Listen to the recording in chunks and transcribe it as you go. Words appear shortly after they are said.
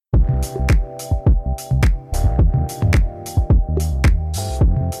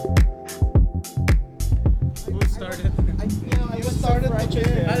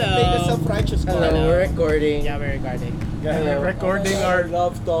recording. Yeah, we're recording. We're recording our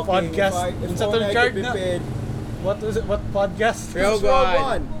love talking. podcast. If Sa only I chart could be na. paid. What was it? What podcast? Rogue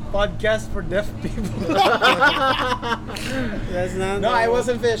One. Podcast for deaf people. That's not. No, I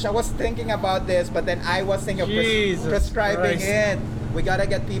wasn't fish. I was thinking about this, but then I was thinking of Jesus prescribing Christ. it. We gotta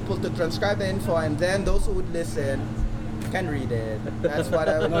get people to transcribe the info, and then those who would listen can read it. That's what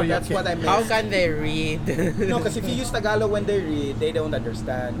I. No, you that's what I meant. How can they read? No, because if you use Tagalog when they read, they don't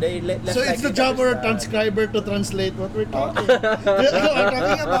understand. They less So it's the likely to job of a understand. transcriber to translate what we're talking,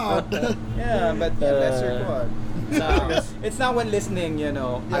 talking about. Yeah, but lesser one. It's not when listening, a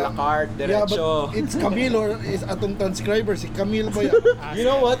la carte, Yeah, derecho. but it's Camille or is atong transcriber si Camille ba yan? You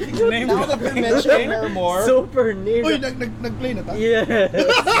know what? Name Now that we're mentioning her more, Super name. Uy, nag-play na ta? Yes.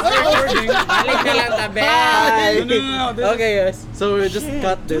 Recording. Balik na lang tabi. No. This Okay, guys. So we just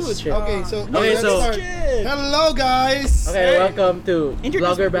cut this shit. Okay, so Okay, let's so- start. Hello guys! Okay, welcome to Introduce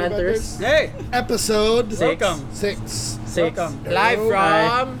Vlogger me, Banters. Hey, Episode welcome. 6. Welcome. Live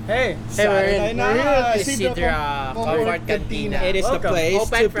from Hey. Hey, we're We're in. here at Isidra Comfort Cantina. it is Welcome. the place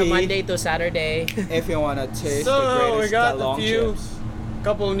Open to from be Monday to Saturday. if you wanna taste So the we greatest got a long few, chips.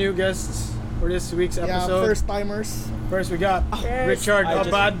 couple new guests for this week's Yeah, episode. first timers. First we got Richard I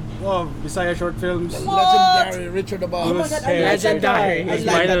just- Abad of Bisaya Short Films. Legendary Richard Abad. Oh my God, Hey, I like that guy. legendary. I like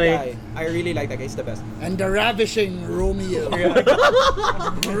that Finally. guy. I really like that guy. He's the best. And the ravishing Romeo.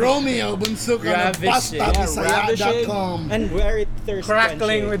 Romeo Bunsuka ng Ravishing. BastaBisaya.com. And very thirst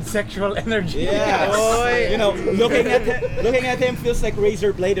Crackling quenching. with sexual energy. Yeah. Oy. Looking at him feels like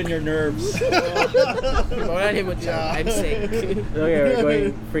razor blade on your nerves. Wala ni mo siya. I'm sick. Okay, we're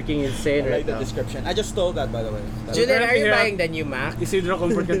going freaking insane I right like the now. description. I just stole that, by the way. Julian, are you Yeah. buying the new Mac? Isidro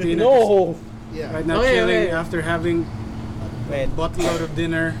Comfort Cantina. No. Yeah. Right now Okay, chilling okay. after having Wait. a buttload of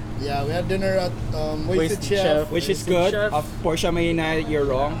dinner. Yeah, we had dinner at Wasted Wasted Chef. Chef. Which is Amazing good. chef. Of Portia Marina, you're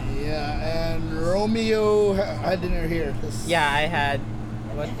wrong. Yeah, and Romeo had dinner here. Yeah, I had.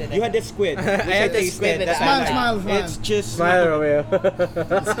 What did You had the squid. I had the squid with the Smile, salad. smile, smile. It's just. Smile, Romeo.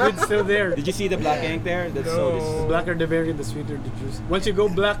 It's still there. Did you see the black ink there? That's so. The blacker the berry, the sweeter the juice. Once you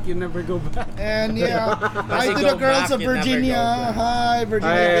go black, you never go back. And yeah, hi you to go the girls back, of you never Virginia. go back. Hi,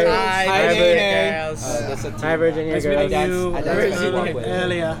 Virginia. Hi. girls. Hi, Hi, Virginia girls. girls. That's a team. Hi, Virginia Nice girls. meeting That's- you, that's Virginia what I work with.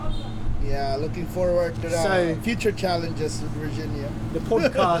 Elia. Yeah, looking forward to the Sorry. future challenges with Virginia. The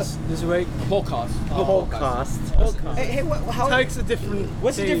podcast this week Whole cost. Whole cost. Hey, how? takes a different.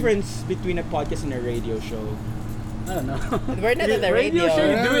 What's the thing. difference between a podcast and a radio show? I don't know. We're not on the radio radio. show,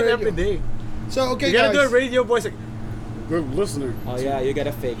 you do it Radio. every day. So okay, You gotta guys. do a radio voice like, good listener. Oh yeah, you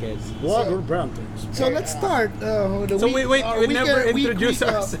gotta fake it. Vlogger Banters. So let's start. The So week, wait, we week- never week introduced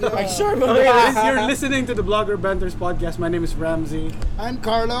recap. ourselves. Yeah. Sure, Okay, you're listening to the Vlogger Banters podcast. My name is Ramsey. I'm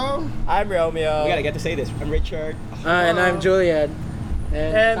Carlo. I'm Romeo. We gotta get to say this. I'm Richard. And I'm Julian.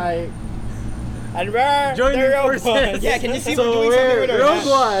 And- I. And we're Join the me Rogue first. Ones. Yeah, can you see So we're doing we're something with our Rogue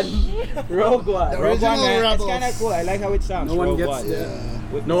hands? One. Rogue One. The Rogue One, original man. It's Rebels. kind of cool. I like how it sounds. No one Rogue gets One. it. Yeah.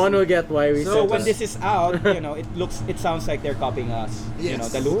 No one will get why we So said when this. this is out, it sounds like they're copying us. Yes.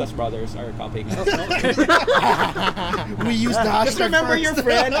 The Lucas brothers are copying us. We used the hashtag Just remember first. your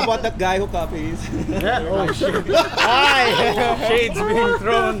friend about that guy who copies. Yeah. Oh shit. Hi. Shades being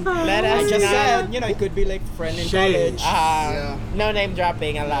thrown. Let I us just not- said, it could be like friend in Shades. college. Yeah. No name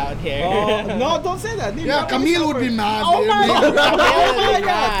dropping allowed here. Oh, no, don't say that. Yeah, Camille would be mad. Oh my Camille. god! Oh my God.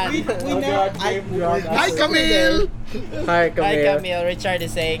 god! We Oh never. God, name drop. Hi, Camille. Hi, Camille. Hi Camille. Richard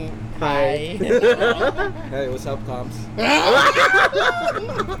is saying hi. Hey, what's up, comps?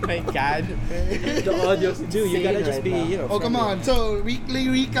 Oh my god. The audio's Dude, you gotta just be, Oh, come on. So, weekly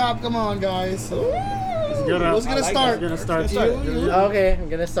recap. Come on, guys. It's gonna, Who's gonna I like start? Gonna start. You? Okay, I'm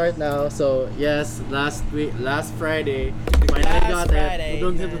gonna start now. So yes, last Friday, finally Last got Friday.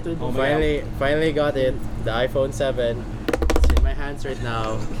 Don't hit the table. Oh my finally got it. The iPhone 7. It's in my hands right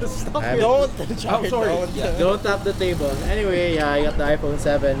now. I'm- Don't. Oh, sorry. Yeah. Don't tap the table. Anyway, yeah, I got the iPhone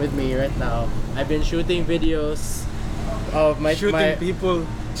 7 with me right now. I've been shooting videos of my Shooting people.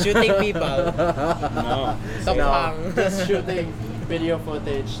 Shooting people. No. Tokpang. just shooting video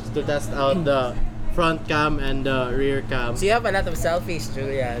footage to test out the front cam and the rear cam. So you have a lot of selfies,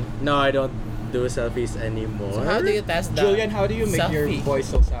 Julian. No, I don't do selfies anymore. So how do you test that? Julian, how do you make your Selfie. voice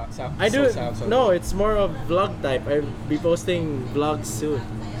so sound? I do. So No, it's more of vlog type. I'll be posting vlogs soon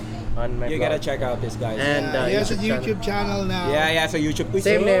on my You vlog. gotta check out this guy. And Yeah, he has a channel. YouTube channel now. Yeah, so YouTube.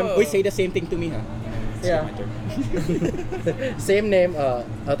 Same name. We say the same thing to me, huh? Yeah. Same name,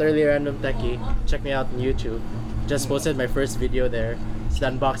 Utterly Random Techie. Check me out on YouTube. Just posted my first video there. It's the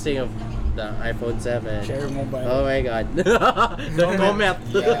unboxing of the iPhone 7. Share mobile. Oh my god. Don't comment.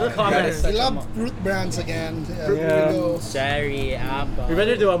 Comment. We love fruit brands again. Yeah, Yeah. here we go. Cherry, apple. We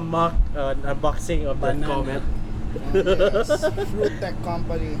better do a mock an unboxing of that Banana. comment. Yes. Fruit Tech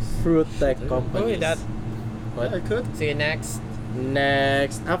Company. Fruit Tech Oh, Company. that. What? I could. See you next.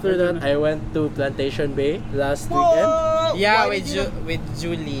 Next, after that, I went to Plantation Bay last weekend. Yeah, Why with did you- with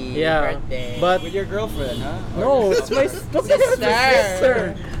Julie. Yeah, Birthday. but With your girlfriend, huh? no, it's my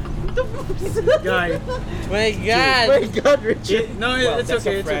sister. Guy. My God. My God, Richard. No, it's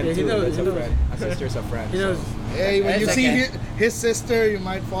okay. It's okay. He knows. He knows. A sister's a friend. He knows. Hey, when It's you see okay. his sister, you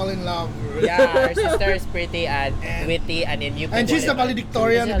might fall in love. Yeah, our sister is pretty and witty and in UP. And she's the Volleyball.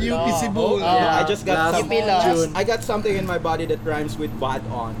 valedictorian of She's a UP law. Cebu. Oh, Yeah, I just got last some. UP law. June. I got something in my body that rhymes with bad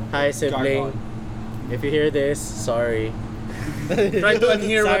on. Hi, sibling. Jargon. If you hear this, sorry. Try to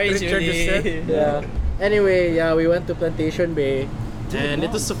unhear what Sorry, Richard just said. Julie. Yeah. Anyway, yeah, we went to Plantation Bay, and it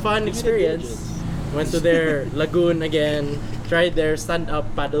was a fun Give me the experience. digits. Went to their lagoon again. Tried their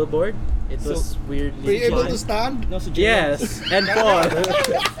stand-up paddleboard. It was weirdly Were you able fun. to stand? No, so Yes, and fall.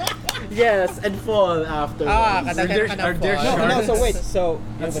 Yes, and fall after. Ah, Are kadaghan there- ka are ng there fall. sharks? so wait. So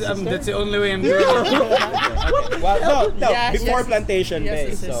That's the only way I'm doing it. well, no, Yeah, before yes. Plantation Yes, Bay.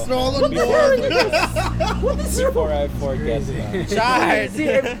 yes, yes. So Stroll on board. before I forget. Chard. See,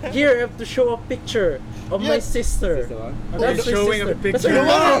 here I have to show a picture of my Yes. sister. Okay, That's my showing a sister. picture.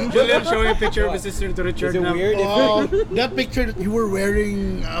 That's my mom. Julian showing a picture of his sister to Richard. Is it now. weird? Oh, that picture that you were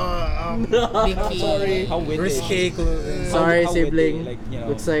wearing. Vicky. How witty? Risque clothing. Sorry, How witty, sibling. like, you know,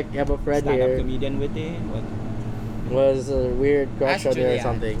 Looks like I have a friend stand-up here. comedian witty. What? Was a weird crush Ask on her or Julia.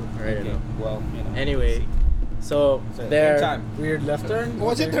 something. I don't Okay, know. well, you know. Anyway, so So, there. same time. Weird left turn.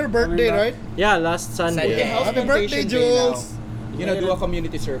 Was it Okay, her birthday, coming back. right? Yeah, last Sunday. Sunday. How's Happy birthday, Plantation Bay now? Jules. You know, do a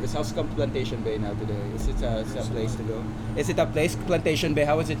community service. How's Plantation Bay now today? Is it a place to go? Is it a place, Plantation Bay?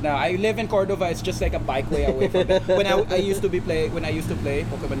 How is it now? I live in Cordova. It's just like a bike way away from it. When I used to play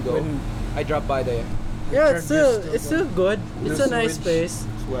Pokemon Go, I dropped by there. Yeah, it's still good. It's a nice Sewage. place.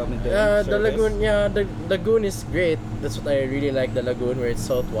 It's well maintained. The service. lagoon, yeah, the lagoon is great. That's what I really like, the lagoon where it's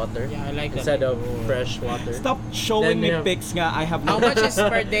salt water Yeah, I like that. instead of fresh water. Stop showing Then, me yeah. pics nga. I have no. How much is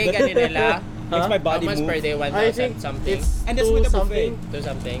per day ganun Makes my How body much move. per day? I 1,000 think something? it's And that's two with the something. Do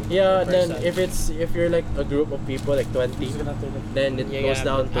something? Yeah, per then person. if you're like a group of people like 20, then it Yeah, goes yeah.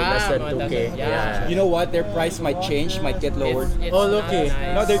 down to less than 2K. 1,000. Yeah. You know what? Their price might change, might get lowered. It's Oh, not looky. nice.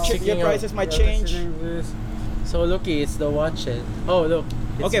 No, their Checking your out. prices might change. So looky, it's the watch it. Oh look.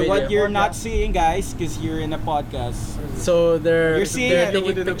 It's Okay, what video. you're not seeing, guys, because you're in a podcast. So they're You're seeing they're it taking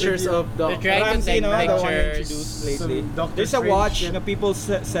within the pictures video. of the. They're trying to Ramsey, take no, the one I pictures. introduced lately. Some Doctor There's a Strange watch shit. na people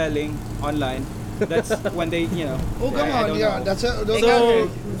selling online. That's when they, you know. Oh, come I on. don't Yeah, know. that's it. They got So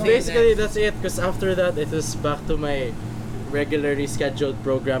her. basically that's it. Because after that, it was back to my regularly scheduled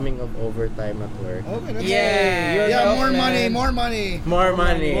programming of overtime at work. Okay, that's Yeah. Yeah, more man. money, more money. More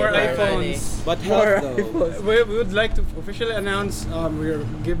money. More Right. iPhones. But More health though. iPhones. We would like to officially announce we're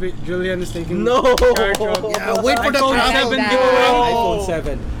giving Julian is taking No. charge of Yeah, wait for the iPhone travel. 7 No. giveaway. iPhone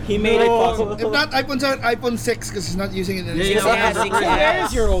 7. He made it No. possible. If not iPhone 7, iPhone 6 because he's not using it anymore. Yeah, Yeah, yeah. 6S. Where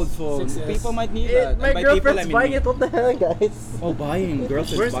is your old phone? 6S. People might need Eh, that. my And by people, girlfriend's I mean buying me. it. What the hell, guys? Oh, buying.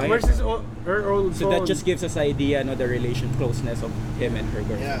 Girls is buying. Where's her old So phone? that just gives us idea, no, the closeness of him and her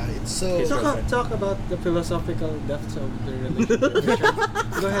girlfriend. Yeah, it's so. Talk about the philosophical depths of the relationship.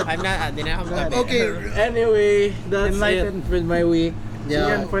 Go ahead. I'm not, di na ako magabi. Okay, Anyway, that's Enlightened. it with my week.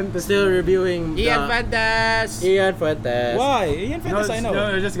 Ian Fuentes. Still reviewing Ian the Fantas! Ian Fuentes. Why? Ian No, Fuentes, I know.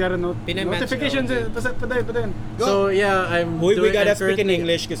 I just got a Pinamatch notification. daw. Padayon. So yeah, I'm We doing gotta I'm speak in currently-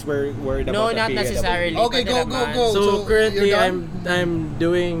 English because we're worried No, about the not period of- necessarily. Okay, go, Pwede go, naman. go. So So, currently you're done? I'm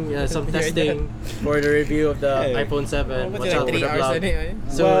doing some You're testing for the review of the Hey. iPhone 7. What's Watch out like for 3 the hours vlog. na yun?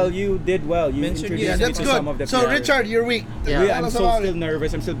 So Well, you did well. You Mention introduced yeah, Yes, me that's to good. some of the So, players. Richard, you're weak. Yeah. I'm Tell us so about still it. nervous.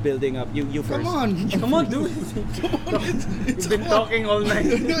 I'm still building up. You first. Come on. Come on, do it. You've been talking all night.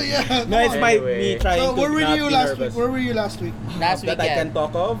 Yeah. No, it's my Anyway. me trying So, to where were not you be last nervous. week? Where were you last week? Last That I can weekend.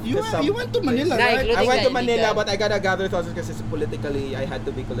 talk of. You 'Cause went, you went to Manila, Nah, right? including I went to the Manila, illegal. but I gotta gather thoughts because it's politically. I had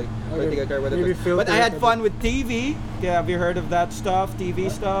to be politically correct with maybe it. filter But I it had a fun with TV. Yeah, have you heard of that stuff? TV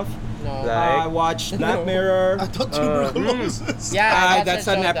stuff. No. Like- I watched Black Mirror. I thought tuberculosis. Yeah, That's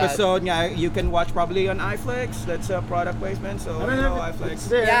I an saw that. episode. Yeah, you can watch probably on iFlix. That's a product placement. So I don't you know, know if iFlix. it's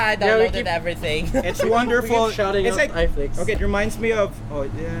there. Yeah, I Yeah, we downloaded keep- everything. It's wonderful. We keep shouting It's out like iFlix. okay, it reminds me of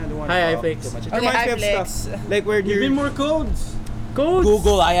yeah, the one. Hi, oh, iFlix. too much. It Okay, reminds me of iFlix. stuff like where Give me you more codes. Codes.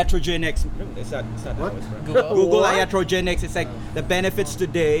 Google iatrogenics. Is that What? how it's from? Google. Google What? iatrogenics. It's like the benefits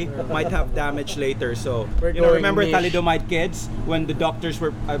today might have damage later. So We're you know, going remember niche. thalidomide kids when the doctors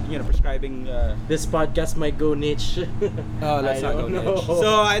were prescribing. This podcast might go niche. Oh, let's I not go don't niche. know.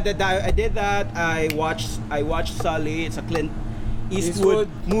 So I did that. I watched Sully. It's a Clint Eastwood Eastwood.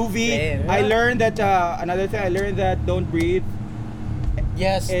 movie. Damn. I learned that another thing. I learned that don't breathe.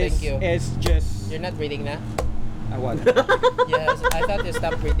 Yes, is thank you. is just You're not reading na? I want. Yes, I thought you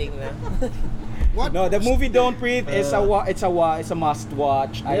stopped reading na. What? No, the movie Don't Breathe is it's a must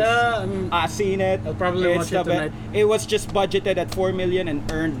watch. Yeah, I've seen it. I'll probably watch it tonight. It was just budgeted at 4 million and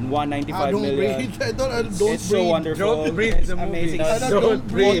earned 195 Don't million. breathe. I don't It's so breathe. wonderful. Don't Breathe, It's the movie. amazing. No, Don't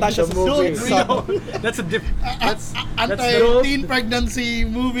Breathe, Don't touch the us. movie. Don't breathe. That's a that's Anti-teen pregnancy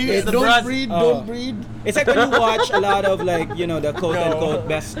movie. It's the Don't Braz- breathe. Oh. Don't breathe. It's like when you watch a lot of like the quote unquote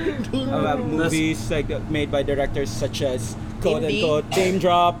best movies like made by directors such as quote Indie. unquote name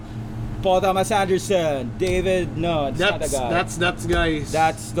drop, Paul Thomas Anderson, David. No, it's not the guy. that's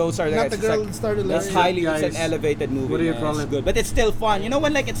guys. Those are the Not guys. the It's girl like- that started That's last highly. Guys. It's an elevated movie. What do you man. call It's it? good, but it's still fun. You know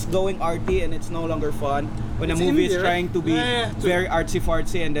when like it's going arty and it's no longer fun. When a It's movie is indie, right? trying to be Yeah, very artsy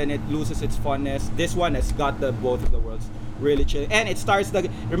fartsy and then it loses its funness. This one has got the both of the worlds really chill. And it stars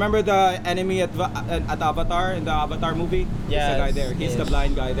remember the enemy at Avatar in the Avatar movie? There's the guy Yes, there. He's the yes.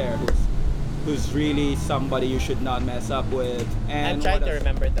 blind guy there who's really somebody you should not mess up with. And I'm trying what to else?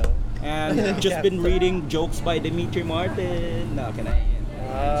 remember though. And just been reading jokes by Dimitri Martin. No, can I?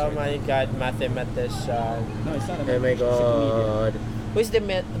 Oh my god, mathematician. No, it's not a Oh my movie, it's a comedian. god. Who's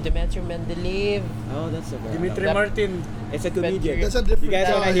Demetri Mendeleev? Oh, that's a guy. Dimitri That- Martin. It's a comedian. That's a different You guys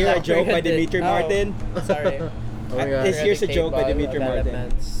guy. want to hear a joke by Oh, Dimitri Martin? Sorry. Oh my god. Here's a joke by Dimitri Martin.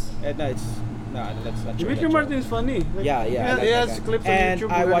 Developments. No, that's not true. Dimitri Martin is funny. Like, Yeah, I like he that has guy. clips on And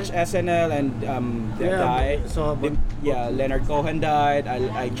YouTube. I already. watched SNL and the Yeah, guy. so, but- Leonard Cohen died. I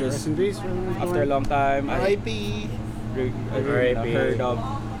Rest just in peace. after a long time I R.I.P. R.I.P. heard of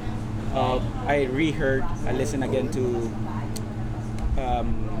I reheard. I listened again to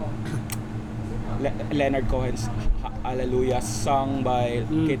Leonard Cohen's Hallelujah sung by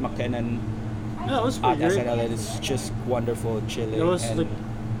Kate McKinnon Yeah, it was at pretty great. SNL. And it's just wonderful, chilling, It was and like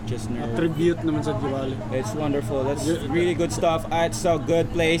just a nerd. tribute naman sa Diwali. It's wonderful. That's Yeah. really good stuff. It's a good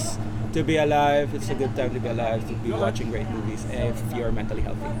place to be alive. It's a good time to be alive, to be Okay. watching great movies if you're mentally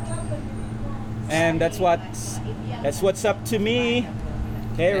healthy. And that's what's up to me.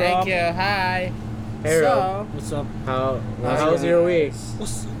 Hey, Rob. Thank you. Hi. Hey, so, Rob. What's up? How's your week?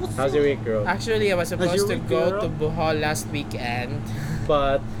 What's How's your week, girl? actually, I was supposed your to week, go girl? to Bohol last weekend,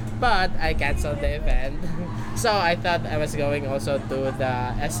 But but I canceled the event. So I thought I was going also to the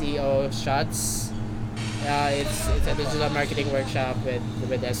SEO shots. It's a digital marketing workshop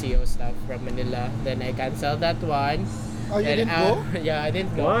with SEO stuff from Manila. Then I canceled that one. Oh, you And, didn't go? Yeah, I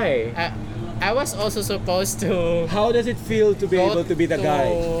didn't go. Why? I was also supposed to. How does it feel to be Go able to be the to- guy?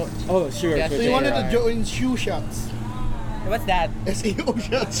 Oh, sure. Yeah, for So you sure. wanted to JR. join shoe shots. What's that? SEO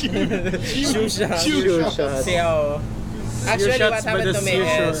shots. Shoe shots. Shoe shots. shots. SEO. Actually, what shots by happened the to me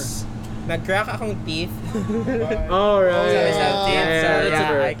seashore. is nag-crack akong teeth. Alright. So I have teeth. Yeah, So that's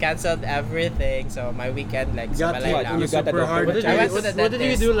yeah, good. I canceled everything. So my weekend like Got sumalay what? lang. You got the Super hard. What did I you, went to what, the what did you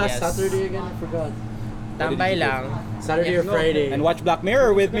dentist, do last yes. Saturday again? I forgot. Tambay lang. Saturday or Friday? And watch Black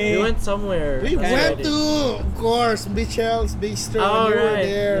Mirror with me. We went somewhere. We last went Friday. to, of course, Michelle's Bistro. Oh, when you were right.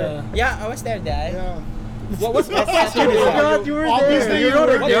 there. Yeah, I was there, Dad. Yeah. What was best I forgot you were Obviously there. you rode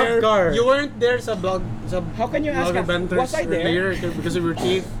a were golf there. car. You weren't there sa blog. How can you ask Blogger us? Banters Was I there? earlier because of your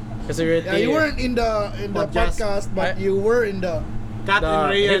teeth. Because we were Yeah, you weren't in the Podcast. podcast, but you were in the. Kat and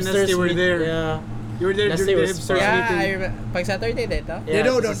Rhea and Nesty were there. Yeah. You were there Nesty during the was hipsters Yeah, meeting. I remember. Pag Saturday dito? You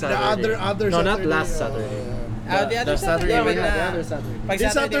know, it's a the Saturday. other No, not Saturday. last Saturday. The other Saturday Yeah, wala. the other Saturday. Pag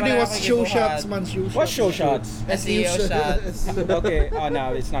This Saturday wala was akong show gibuhat. shots, man. Show shots. What show shots? SEO shots. Okay. Oh,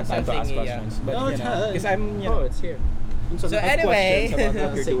 now it's not time to ask Something, yeah. questions, but No, you it's know, not. because I'm Oh, it's here. So I have anyway, questions about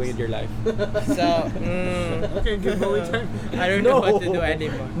what you're doing in your life. so Okay, giveaway time. I don't know what to do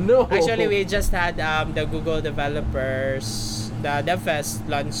anymore. No. Actually, we just had the Google developers, the DevFest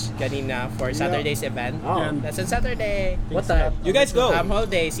launch kanina for Saturday's event. Oh. Yan. That's on Saturday. What time? You guys go. Whole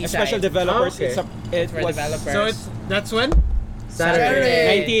day, seaside. Special developers. Okay. It for was developers. So that's when?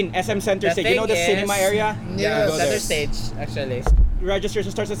 Saturday. 19 SM Center The Stage. You know the thing cinema is- area? Yeah, Go Center there. stage, actually. Registration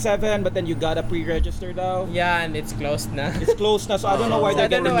starts at 7, but then you gotta pre-register now. Yeah, and it's closed na. It's closed now, so I don't know why So I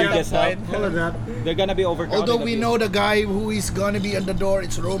they're don't know getting what this the up. point. All of that. They're gonna be overcrowded. Although a we bit. know the guy who is gonna be at the door,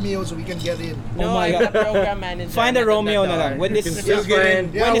 it's Romeo, so we can get in. No, Oh my I'm the God. program manager. Find a not Romeo the na door. lang. When this can is still get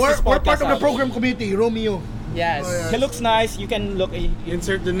in. Yeah, when is we're this part podcast of the out? program committee, Romeo. Yes. Oh, yeah. He looks nice. You can look.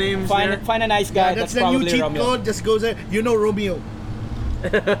 Insert the names Find there. find a nice guy. Yeah, that's that's the new probably cheat Romeo. code. Just goes there. You know Romeo.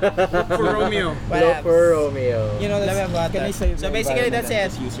 For Romeo. What Look else? for Romeo. You know, Let me that's, have can I water. say So the basically, environment that's and it.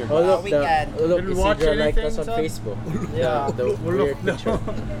 just use your Oh look, weekend. look, Did you watch Isidro liked us anything, on son? Facebook. Yeah. The weird picture.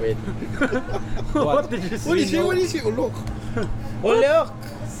 Wait. What did you What is see? he? What is he? Oh, look. Oh, look!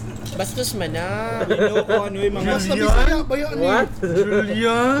 Bastos man na. You know kung ano yung mga Mas na Bisaya ba yan? What?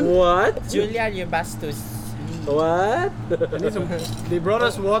 Julian? What? Julian, yung bastos. What? I need some. They brought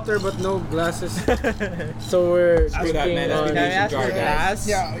us water but no glasses. So we're That's good, drinking man. That's on. good. Can I ask for Jargon. glass?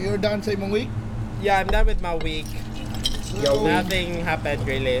 Yeah, you're done sa imong week? Yeah, I'm done with my week. So, Nothing happened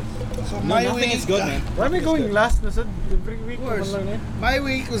really. so No, my nothing week, is good, man. Why am I going last? Nasa every week Of course. naman lang eh. My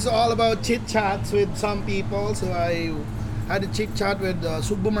week was all about chit chats with some people. So I had a chit chat with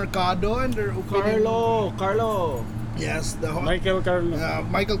Sugbo Mercado and their opening. Carlo. Yes, the Michael Carlo.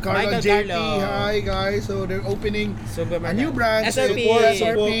 Michael Carlo, Michael JP. Carlo. Hi guys. So they're opening Supermarket. a new branch. SRP.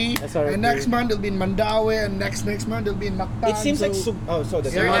 SRP. SRP. And next month it'll be in Mandaue, and next month it'll be in Mactan. It seems like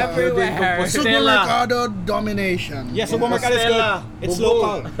that's You're right. everywhere. Sugbo Stella. Mercado domination. Yeah, supermarket is good. Stella, It's Bubu,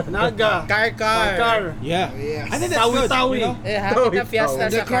 local. Naga. Car. Yeah. Yes. I think that's good. Tawi-tawi. You know? Eh, happy na fiesta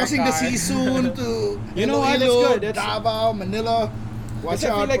They're sa crossing the Car. sea soon to You know what? That's Iloilo, good. That's- Davao, Manila. Watch Kasi I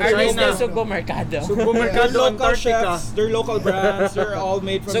feel out. like for Are these China. the Sugbo Mercado? Sugbo They're Mercado, local Antarctica. chefs. They're local brands. They're all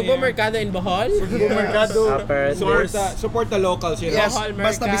made from Sugbo here. Mercado in Bohol? Sugbo Mercado. Apparently. Support the locals, you know. Yes. Bohol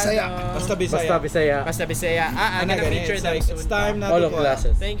Basta Mercado. Bisaya. Basta Bisaya. Basta Bisaya. Basta Bisaya. I'm gonna feature it's them like, soon. it's time na All to of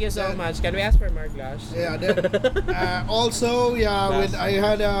classes. Thank you so much. Can we ask for more glass? Yeah. Then, also, Yes.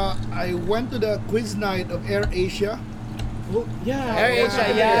 I went to the quiz night of Air Asia. Yeah. Air Asia,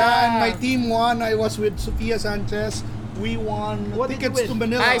 And yeah. my team won. I was with Sofia Sanchez. We won What did you tickets to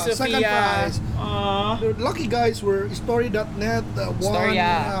win? Manila. Hi, Second Sophia. prize. The lucky guys were Story.net. Won.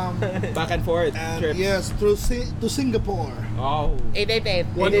 Storya. Back and forth. And trips. yes, to Singapore. Oh. 888.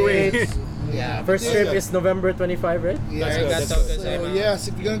 One way. Yeah. First Yeah. trip is November 25, right? Yes. good, Arigato that's good. So gozaimasu. yes,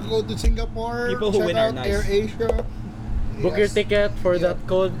 if you're gonna go to Singapore, People who check win are out nice. Air Asia. Book your Yes. ticket for Yeah. that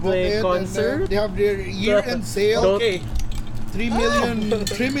Book Coldplay it, and, concert. they have their year-end sale. Okay. 3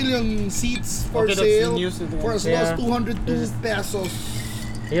 million seats for Okay, that's the sale news in the- for as low as Yeah. 202 pesos.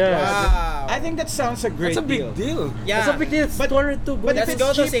 Yeah. Wow. I think that sounds a great That's a big deal. Yeah. That's a big deal. It's But- 202 But Let's if go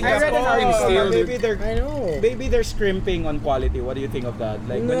it's to cheap, I read an Singapore. article. Still, Maybe they're scrimping on quality. What do you think of that?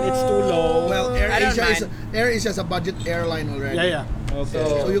 Like when it's too low. Well, I don't mind. Air Asia is a budget airline already. Yeah, yeah. Okay.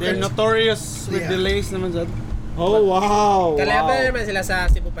 So you They're can notorious with Yeah. delays naman dyan. Oh wow! Ka-level wow. naman sila sa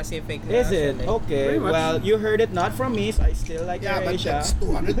Cebu Pacific. Is it? actually. Okay. Pretty much. Well, you heard it not from me, so I still like yeah, Air but Asia. it's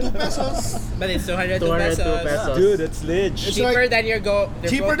 202 pesos. But it's 202 202 pesos. pesos. Dude, that's lit. It's Cheaper like- than your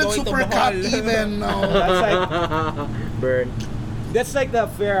Cheaper than going to Super Cut Bohol. even. No. That's like Burn. that's like the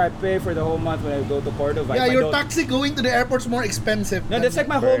fare I pay for the whole month when I go to Cordova. Yeah, If I your don't- taxi going to the airport's more expensive. No, that's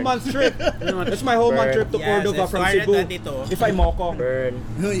like my Burn. whole month trip. That's my whole month Burn. trip to Yes, Cordova it's from Cebu. 422. If I mokong. Burn.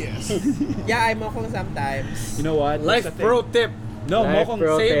 Oh, yes. Yeah, I'm mokong sometimes. You know what? Life That's the pro thing. tip. No, Life mokong.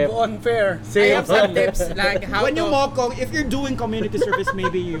 pro Save tip. on fare. I have some tips like how When you to... mokong, if you're doing community service,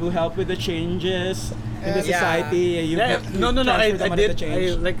 maybe you help with the changes in the Yeah. society. You Yeah, help- no, you I transfer the money to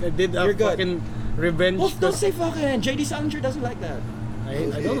change. did a You're good. fucking revenge. Oh, don't say fucking. JD Salinger doesn't like that.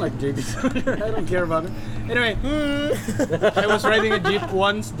 I don't like JD. I don't care about it. Anyway, I was riding a jeep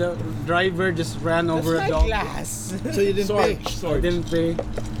once. The driver just ran That's over a my dog. glass. So you didn't pay. I didn't pay,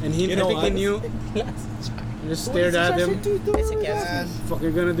 and he, You I know think he what? knew. I just stared at him. It's a guess. And, Fuck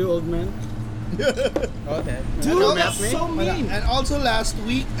you gonna do, old man? Okay. Dude, and also last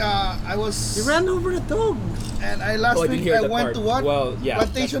week, I was. He ran over the dog. And last Oh, I didn't week hear I that went part. to what? Well, yeah.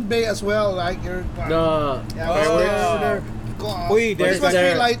 Plantation Bay as well. Like your. The Yeah, fireworks. Uy, there's Christmas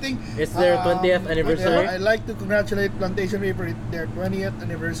their- tree lighting. it's their 20th anniversary. I'd like to congratulate Plantation Bay for their 20th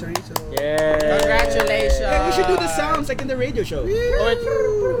anniversary. So. Yeah. Congratulations. Hey, we should do the sounds like in the radio show. Wait,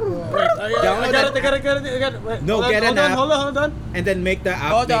 I got it. Wait, No, hold get on, an hold on, app. hold on. And then make the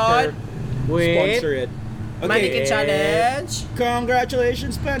app Hold maker Wait. sponsor it. Mannequin challenge.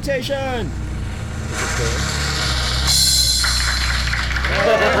 Congratulations, Plantation!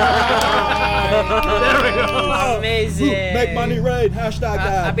 There we go. Amazing. Make money right, hashtag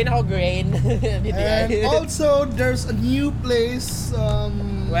that. I've been ako grain. And also, there's a new place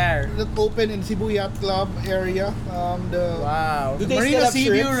Where? that opened in Cebu Yacht Club area. The Wow. Do they Marina still have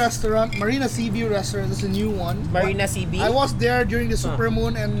Seaview shrimps? Restaurant. Marina Seaview Restaurant is a new one. Marina CB. I was there during the super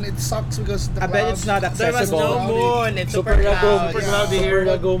moon and it sucks because the I bet it's not There was accessible. no moon. It's super Super cloudy. Super cloudy here.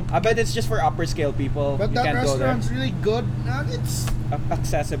 I bet it's just for upper scale people. But you that can't go there. restaurant's really good. It's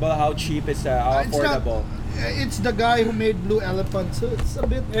Accessible, how cheap is how it's not- affordable? it's the guy who made Blue Elephant, so it's a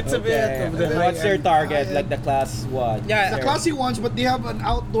bit. It's a Okay. bit of the And what's their high-end. target? high-end. Like the class what? Yeah. The classy ones, but they have an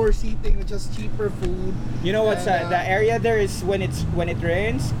outdoor seating which has cheaper food. You know what's And, the area there is when it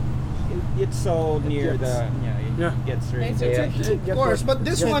rains, it's so near gets- the Yeah. it gets rain. Of course, but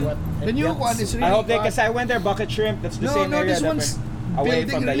this one, the new one is really. I hope they, fun. because I went there, Bucket Shrimp. That's the No, same no, area. this that one's we're away building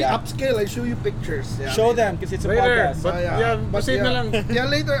from the really yacht. upscale. I show you pictures. Yeah. Show them, because it's a Later, podcast. but yeah. yeah, But proceed yeah. na lang. Yeah,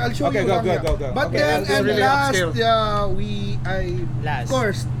 later I'll show Okay, you. go, lang, go, yeah. go, go. But Okay, then it's and really last, upscale. yeah, I Last. of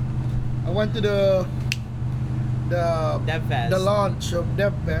course, I went to the DevFest. the launch of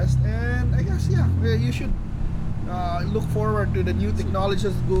DevFest, and I guess you should look forward to the new technologies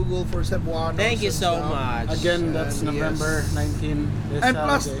of Google for Cebuanos. Thank you and so stuff. much. Again, that's And November yes. 19. This And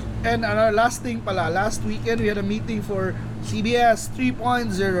plus, Saturday. and our last thing pala, last weekend we had a meeting for CBS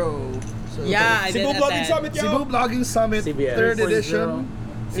 3.0. So, Yeah, I did Cebu Blogging attend. Summit, yo! Cebu Blogging Summit, CBS 3rd 3.0. edition.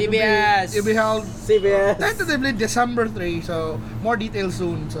 CBS. It'll be held CBS. tentatively December 3, so more details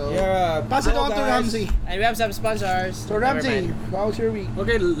soon. So Yeah, pass it hello, on to guys. Ramsey. And we have some sponsors. So Never Ramsey, mind. how's your week?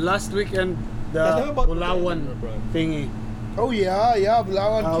 Okay, last weekend, the Tell them about Bulawan the- thingy. Oh yeah,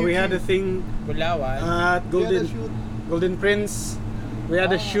 Bulawan. We had a thing Bulawan. at Golden Prince. We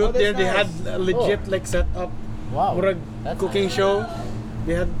had a shoot that's there. They had nice. a legit like set up Wow. for a That's cooking nice. show.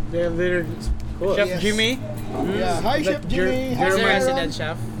 They have their Cool. Chef Yes. Jimmy, Yeah, hi Like Chef Jimmy. Hi Who's the German- resident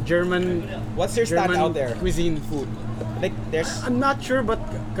chef? German What's your stand German out there? cuisine. Food. Like there's I'm not sure, but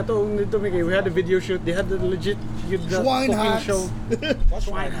katoong nito Migay, we had a video shoot. They had the legit Schwein cooking hacks. show. what's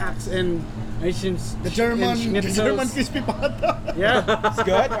Schwein hacks and The German crispy pata. Yeah, It's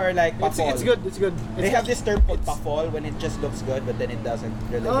good or like it's papol? good. It's good. They have this term called papol when it just looks good but then it doesn't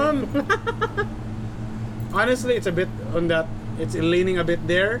really. Honestly, it's a bit on that. It's leaning a bit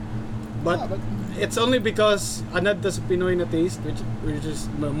there, but Yeah, but- it's only because anad does Pinoy na taste, which is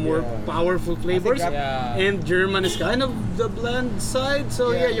more Yeah. powerful flavors, that- Yeah. and German is kind of the bland side.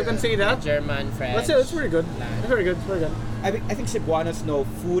 So Yeah, yeah, you can say that. German, French. But still, it's very good. It's very good. It's very good. I think Cebuanos know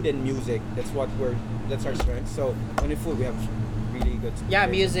food and music. That's our strength. So only food we have really good. Yeah,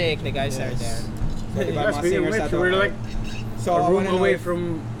 music. The guys are there. So, diba, Yes, mga we singers went. natin We're are- like so a I room wanna know away if,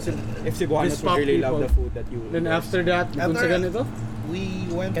 from. if Cebuanos this would pop really love people. the food that you. Then guys- after that, After sa that- ganito. We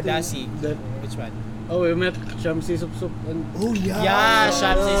went Kadasi. That Which one? oh, we met Shamsi Sup Sup and to. Oh yeah. Yeah,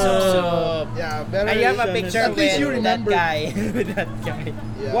 Shamsi Soup Soup. Yeah, better. And you have a picture At least you with that remember. guy. With that guy.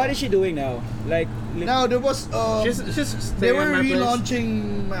 Yeah. What is she doing now? Like. Now there was she's they staying were at my place.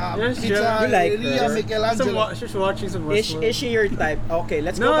 relaunching Yes, pizza. yeah. You like Ria her. Michelangelo. She's watching some Is Westworld. she your type? Okay,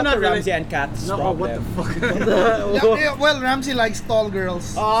 let's No, go back not to really. Ramsey and Kat's No, problem. what the fuck? Yeah, well, Ramsey likes tall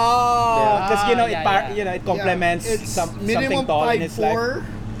girls. Oh, because you know Yeah, it yeah. it complements Yeah, it's something minimum tall in his life. 5'4".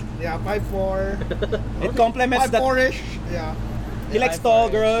 Yeah, 5'4". It complements that 5'4"-ish. Yeah. he likes tall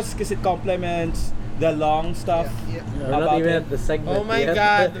girls because it complements the long stuff. Yeah. We're About not even it. at the segment Oh my yet.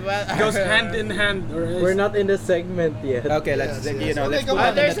 god. Well, Goes hand in hand. Or We're not in the segment yet. Okay, let's Yes, you yes. know Okay, let's come put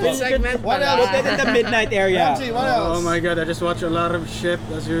on. that there's in a the segment What pala. else? Put it in the midnight area. Ramsey, what else? Oh my god, I just watched a lot of shit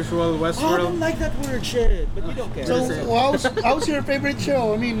as usual. Oh, I don't Westworld. like that word shit, but you don't care. So, What is it? how's your favorite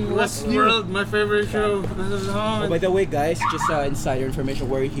show? I mean, what's new? Westworld, my favorite show. Oh, by the way, guys, just insider information.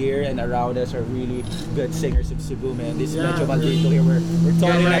 We're here and around us are really good singers of Cebu, man. This is Yeah. Medyo Maldito here. We're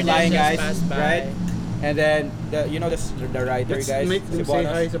totally not Yeah, lying, just guys, passed by. right? And then the writer, Let's guys, make them say Cebuanos.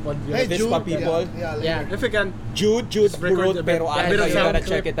 hi sa podcast. Hey, Vespa Jude. people. Yeah, Yeah. later. If we can. Jude record Burod a bit- Pero a Ano, bit of you gotta sound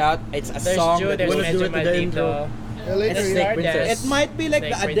check clip. it out. It's a There's song Jude, that there's We'll do Medyo it to the intro. Maldito. Yeah, later. And Snake yeah. Princess. It might be like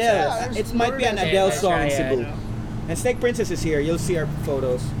Snake the Princess. Adele. Yeah, It might be an there's Adele Princess, song in yeah, Cebu. yeah. And Snake Princess is here. You'll see our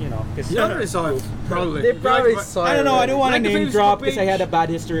photos, you know. 'Cause- You already saw it, probably. They probably Like, saw I don't know. I don't want to Like the name Facebook drop because I page. had a bad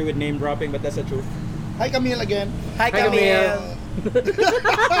history with name dropping, but that's the truth. Hi, Camille again. Hi, Camille.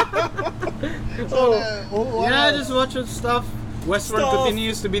 So, what Yeah, else? just watch stuff. Westworld Stuff.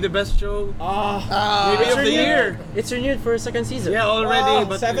 continues to be the best show. Ah, Maybe of the year. It's renewed for a second season. Yeah, already, Wow,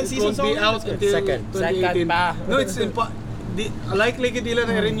 but 7 it seasons won't be already? out until Second. 2018. Second pa. No, it's likely hindi lang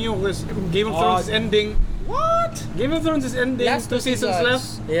na-renew because Game of Thrones is ending. What? Game of Thrones is ending. Last 2 seasons left.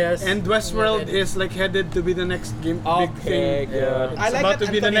 Yes. And Westworld is like headed to be the next big Okay, thing. good. It's I like about that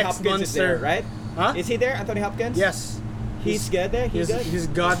to be the Anthony next Hopkins is there, monster. right? Huh? Is he there, Anthony Hopkins? Yes. He's good there? He's good? He's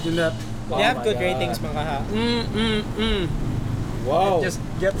God in that. They have my good God. ratings, mga ha. Wow. Just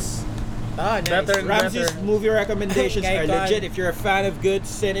gets Oh, nice. better and Ramsey's better. movie recommendations are Icon. legit. If you're a fan of good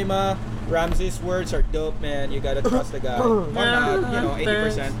cinema, Ramsey's words are dope, man. You gotta trust the guy. Or not, you know,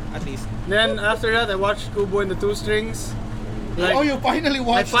 80% at least. Then after that, I watched Kubo and the Two Strings. Like, oh, you finally I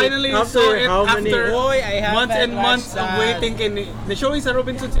watched finally After saw it how many- after Boy, I haven't months and months watched of that. waiting. The show is at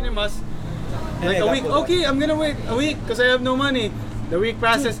Robinson Cinemas. Like I a got week. pulled out. Okay, I'm gonna wait a week because I have no money. The week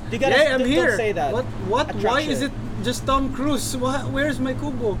passes. You gotta- Yeah, I'm don't here. say that. What? Why Attraction. is it just Tom Cruise? Where's my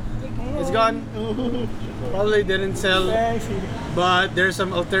Kubo? It's gone. Probably didn't sell. But there's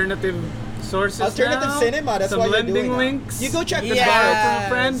some alternative sources Alternative now. cinema, that's some what you're lending doing now. links. You go check Just the borrow Yes. from a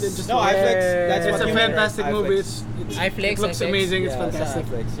friend and just No, watch. iFlix. That's It's what a you mean, right? fantastic movie. iFlix. iFlix, It looks iFlix. amazing. It's Yeah, fantastic.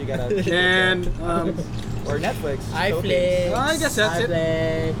 Netflix. You gotta And or Netflix. iFlix. I guess that's it.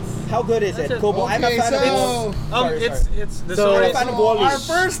 iFlix. How good is it? That's it. Kubo, I'm a Okay, fan of so- it. Sorry. It's the So- story. I'm a fan of So, Wall-E. our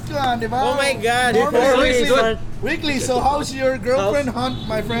first one, di ba? Oh my God. Before we It's good. start, Weekly, so how's your girlfriend hunt,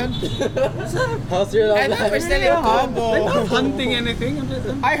 my friend? how's your I love thought we're life? still in combo. I'm not hunting anything.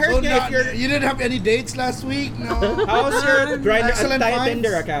 I heard So that if you're. you didn't have any dates last week? No. How's your Grindr Excellent finds.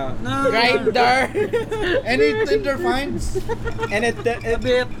 Tinder account? No, Grinder. Any Tinder finds? And a bit. A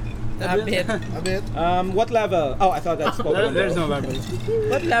bit. A bit. what level? Oh, I thought that's Pokemon. There's Go. no level.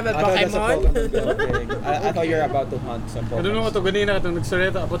 What level I thought that's a Pokemon? Pokemon Go thing. I thought you're about to hunt some Pokemon. I don't know what to ganina katong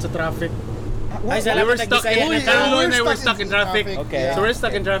nagsoreta about sa traffic. Ay, We were salamat stuck in nag-Bisaya na ka. Eloy and I were We're stuck in traffic. Okay. So we're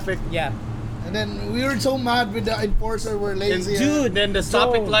stuck in traffic. Yeah. And then we were so mad with the enforcer. We're And lazy. dude, then the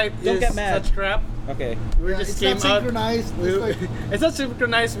stopping Don't- light don't is get mad. such crap. Okay. We Yeah, just it's came not out. synchronized. It's like, It's not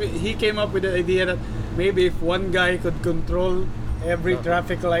synchronized. He came up with the idea that maybe if one guy could control every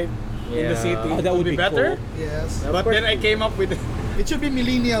traffic light in the Yeah. city, Oh, it that would would be be better. yes. But then I came up with It should be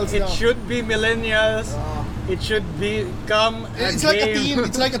millennials it now. should be millennials. Ah. It should become a It's like a game. team.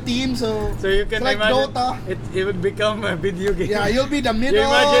 It's like a team. So, So you can it's like imagine Dota. it would become a video game. Yeah, you'll be the You middle,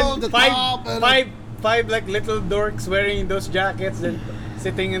 imagine the five, top, and five like little dorks wearing those jackets and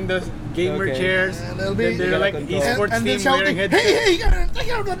sitting in those gamer Okay. chairs. And they'll Then be- they're like And- esports and team they're shouting, wearing "Hey, headsets. hey,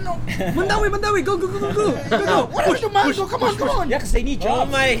 no, Mandawi, Mandawi, go, go, go, go, go, go, go. what is the man? Go, come on, come on." Yeah, because they need Oh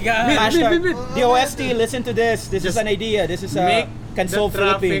jobs. my God. Hashtag Bit. the OST, listen to this. This is Just an idea. This is Make can the solve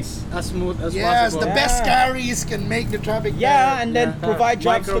traffic Philippines. as smooth as Yes, possible. the best carries can make the traffic Yeah, better. and then provide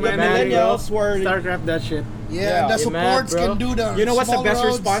jobs to the Micromanaging, millennials who are. StarCraft that shit. Yeah, Yeah. the You mad, supports bro? can do the You know what's the small best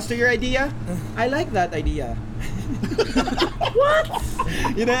roads. response to your idea? I like that idea. What?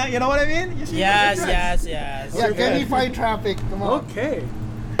 You know what I mean? You see Yes, the yes, difference? yes. Yeah, can we fight traffic? Come on. Okay.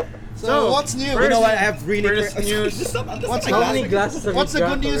 So, what's new? You know what? I have really First news. What's How the many glasses have What's you the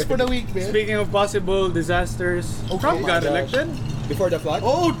got good news for already? the week, man? Speaking of possible disasters, Okay. Trump got Oh my elected. Before the flood?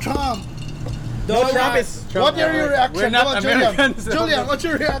 Oh, Trump! No, What- Trump is. What are your reaction? We're not Come on, Americans. Julian. Julian, what's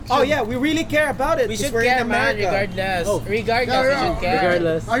your reaction? Oh yeah, we really care about it. We 'cause should we're in care, man, America. regardless. Oh. Regardless, Yeah, we yeah. should care.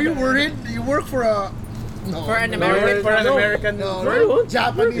 Regardless. Are you worried? You work for a no, For an no. American- Working for an No. American. No, No, no, no.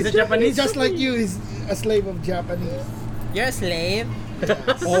 Japanese. He's a Japanese. Just like you, he's a slave of Japanese. You're a slave.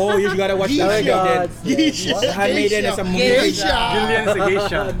 Oh, you gotta watch Geisha. that God. Handmaiden. Handmaiden is a movie. Geisha. Julian is a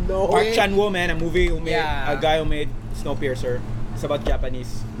geisha. No. Park Chan Wook, man, a movie who made Yeah. a guy who made Snowpiercer. It's about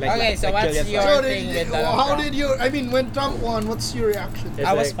Japanese. Okay, so what's Julian's your- life. So thing with Donald how Trump. did you? I mean, when Trump won, what's your reaction? It's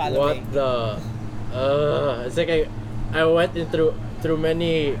I was like, following. what the it's like I went through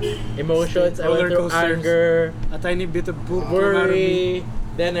many emotions. I Roller went through coasters. anger, A tiny bit of poop. worry.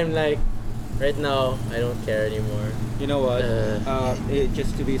 Then I'm like, right now I don't care anymore. You know what?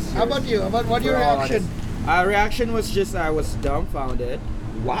 Just to be serious. How about you? About what your We're all reaction? honest. Reaction was just I was dumbfounded.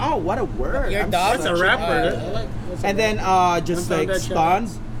 Wow, what a word! You're I'm dumb? That's a such rapper. And then just I'm like from that stunned.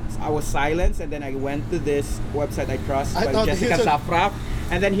 I was silenced, and then I went to this website I trust I by thought Jessica you said- Safra.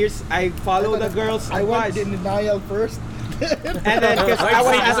 And then I follow the girl's I went advice. in denial first. And then because I was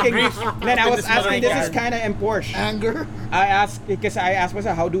Wait, asking, brief. then I was This asking, morning. this is kind of in Porsche. Anger. I asked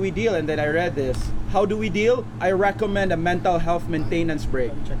myself, how do we deal? And then I read this. How do we deal? I recommend a mental health maintenance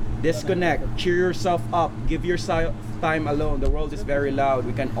break. Disconnect, cheer yourself up, give yourself time alone. The world is very loud.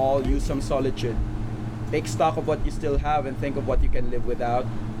 We can all use some solitude. Take stock of what you still have and think of what you can live without.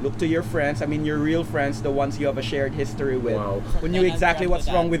 Look to your friends. I mean, your real friends, the ones you have a shared history with. Wow. Who knew exactly what's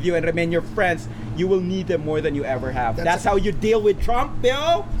wrong with you and remain your friends. You will need them more than you ever have. That's how you deal with Trump,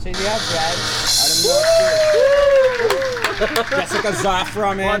 Bill. So do you have friends? Jessica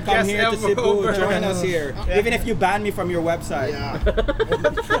Zafra, man, come Podcast here to Cebu. over. Join us here. Even if you ban me from your website, Yeah.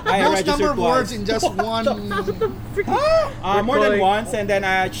 I Most number registered of words twice. in just one. More than calling- once, and then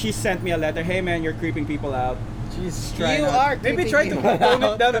she sent me a letter. Hey, man, you're creeping people out. Jeez. Try You not- are Maybe creeping try to people tone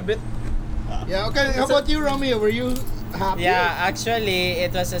out. it down a bit. Yeah. Okay. How about you, Romeo? Were you happy? Yeah, actually,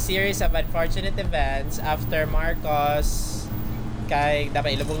 it was a series of unfortunate events after Marcos kay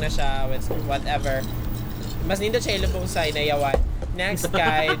dapat ilubong na siya with whatever. Mas nindot siya ilubong sa inayawan. Next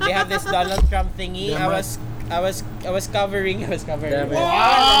guy, they have this Donald Trump thingy. I was covering. Damn it.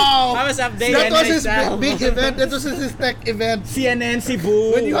 Wow. I was updating That was his myself. big event. That was his tech event. CNN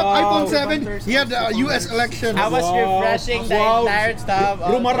Cebu. When you have wow. iPhone 7, he had the U.S. election. I was Wow. refreshing the Wow. entire stuff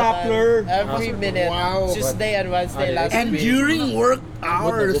all Ruma the time, Rappler. every minute. Wow. Tuesday and Wednesday last And week. during work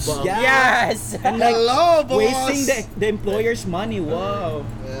hours. Yeah. Yes. And like Hello, boss. wasting the employer's money. Wow.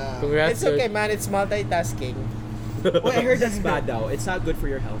 Yeah. Congrats. It's okay, man. It's multitasking. Well, I heard that's bad though. It's not good for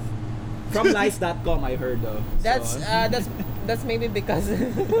your health. From lies.com, I heard though. That's So, that's maybe because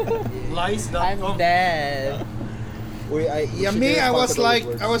I'm Lies.com. dead. Yeah, me, I was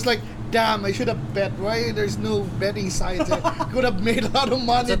like, damn, I should have bet. Why there's no betting sites? I could have made a lot of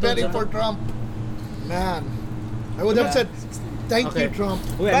money betting for Trump. Man, I would have said, thank you, Okay. Trump.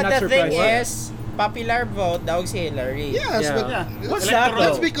 Wait, I'm But not the thing surprised. is, popular vote daw si Hillary. Yes, Yeah. but What's that,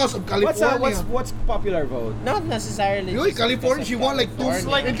 that's though? because of What's California. what's popular vote? Not necessarily. You know, in just California, because she of won like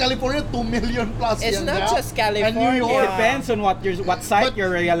California. in California, 2 million plus. It's yan, not yeah? just California. And New York. Depends on what site But- you're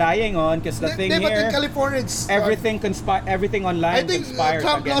relying on, because the thing But in here, California, it's everything online I think conspires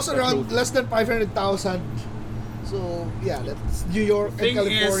Trump against lost the around truth. less than 500,000. So yeah, that's New York and Thing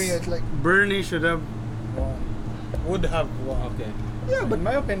California. is, It's like Bernie should have won. Would have won. Okay. yeah, but In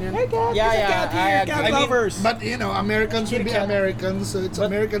my opinion. Yeah, I agree. I mean, lovers. but you know, Americans will be Cat. Americans, so it's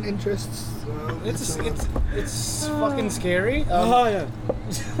But- American interests. It's fucking scary. Oh yeah.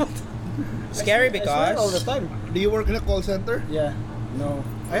 Scary I swear all the because time. Do you work in a call center? Yeah. No.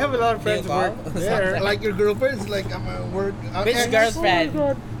 I have a lot of friends who work there. Like your girlfriend's like I'm a work. which ex- girlfriend?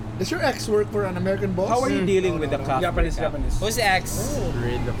 Does your ex work for an American boss? How are you dealing No, with no, the no. cough? Japanese, breakup? Japanese. Who's the ex?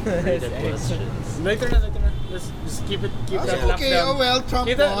 Read the questions. Later na. Let's just keep that Okay, oh lockdown. well, Trump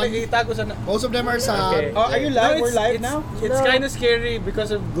Kita, won. itago sa Most of them are sad. Okay. Oh, are you live? We're live it's, now. It's kind of scary because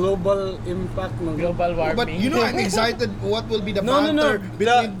of global impact. Global warming. But you know, I'm excited. What will be the No, no, no. banter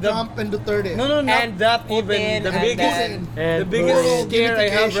between The- Trump and Duterte? No, not And that Putin even. The and biggest, then- the And biggest Putin. scare I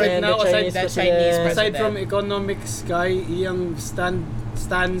have right And now, the aside, Chinese Chinese president. aside from president. economics, guy, iyang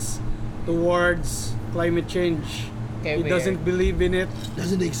stance towards climate change. Okay, He weird. doesn't believe in it.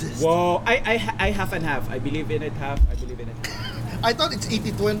 Doesn't exist. Whoa, I half and half. I believe in it half. I believe in it. I thought it's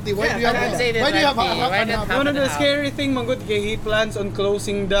 80-20. Why Yeah, do you have? I would say that Why do you have a 20. half Why and not half? half? One of and the half. scary thing, Manggut, kay he plans on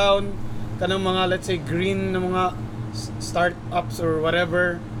closing down kanang mga, let's say, green na mga startups or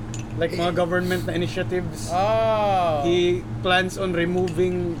whatever, like mga government na initiatives. Oh. He plans on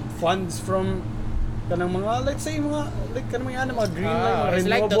removing funds from kanang mga, let's say, mga, like, kanang mga green, Oh, like, it's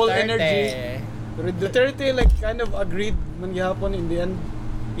like renewable Duterte. energy. Duterte, like, kind of agreed man gihapon in the end.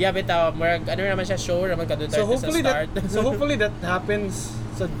 Yeah, bitaw, murag, ano naman siya, show naman ka Duterte So hopefully sa start. that happens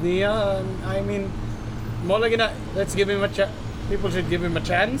sa niya. I mean, mo lagi na, let's give him a chance. People should give him a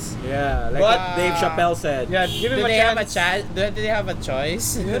chance. Yeah, like But- what Dave Chappelle said. Yeah, give him Do a they have a chance. chance? Do they have a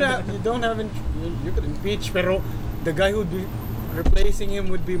choice? You don't have you could impeach, pero the guy who'd be replacing him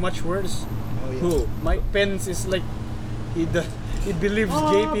would be much worse. Oh, yeah. Who? Mike Pence is like he believes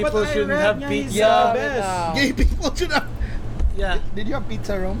Oh, gay but people I shouldn't read have niya he's pizza. the best. Gay people should have. Yeah. Did you have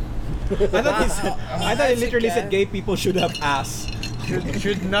pizza, Rome? I thought he literally said gay people should have ass.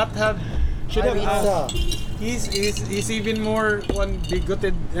 Should not have Should have ass. he's even more one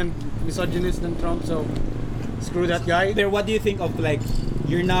bigoted and misogynist than Trump, so screw that guy. There, what do you think of like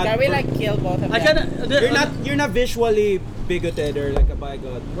you're not Can we like kill both of them? I kinda you're not visually bigoted or like a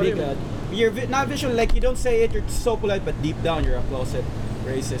bigot. What do you Bigot. You're not visual, like you don't say it. You're so polite, but deep down you're a closet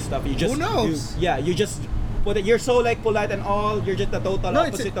racist stuff. You just Who knows? you just put it. You're so like polite and all. You're just the total No,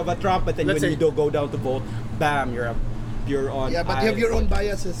 it's opposite of a Trump. But then let's when you say- do go down to vote, bam, you're on. Yeah, but you have your own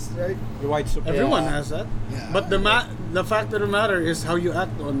biases, right? You're white supremacy. Everyone has that. Yeah. But the fact of the matter is how you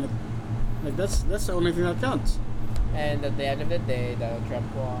act on it. Like that's the only thing that counts. And at the end of the day, Donald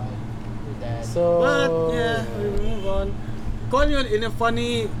Trump won. That. So But yeah, we move on. Call you in a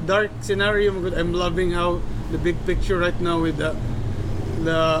funny, dark scenario. I'm loving how the big picture right now with the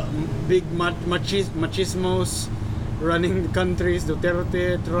big machismos running the countries.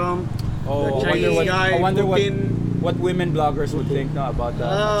 Duterte, Trump, Oh, the I Chinese guy, I wonder Putin. what women bloggers would think now about that.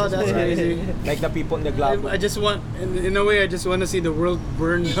 Oh, that's crazy. Like the people in the club. I just want, in a way, I just want to see the world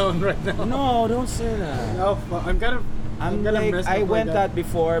burn down right now. No, don't say that. No, I'm kind of. I'm kind of like messed I up went like that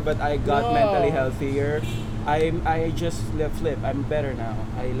before, but I got No. mentally healthier. I just flip. I'm better now.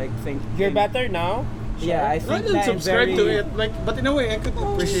 I like think. You're better now? Yeah, I I think didn't that I'm subscribe very, to it, like, but in a way, I could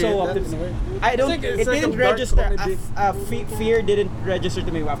appreciate so that. In a optimistic. way. I don't. It's like it a didn't dark register. comedy. Fear didn't register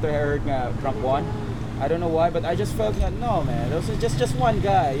to me after I heard Trump won. I don't know why, but I just felt that no, man, it was just one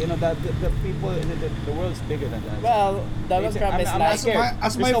guy. You know that the people, the world's bigger than that. Well, Donald Trump is I'm like... not scared.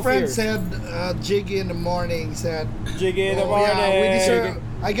 As There's my no friend fear. said, Jiggy in the morning said, Jiggy in the "Oh, yeah, we morning." deserve."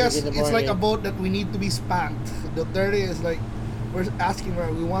 I guess Jiggy in the it's like a morning. vote that we need to be spanked. Duterte is like, we're asking for,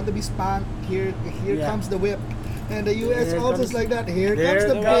 we want to be spanked. Here Yeah. comes the whip. And the US Here also comes- is like that. Here here comes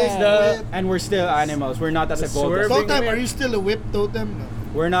the comes big the- whip. And we're still animals. We're not as The evolved. swerving Totem, whip. are you still a whip totem? No.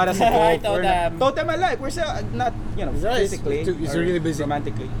 We're not as I evolved. told We're not- them. Totem I like. We're still not, Yeah, he's- physically. he's or really busy.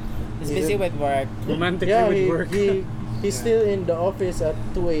 Romantically. He's busy with work. Romantically yeah, with work. he's Yeah. still in the office at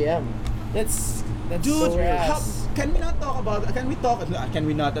 2 a.m. That's Dude, so how, ass. can we not talk about? Can we talk? No, can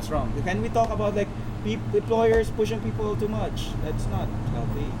we not? That's wrong. Can we talk about like employers pushing people too much? That's not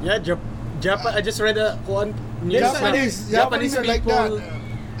healthy. Yeah, Japan. I just read a one news There's that Japanese are like people. that.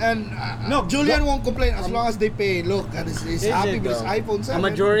 And No, Julian won't complain as long as they pay. Look, and he's Is happy it with his though? iPhone 7. A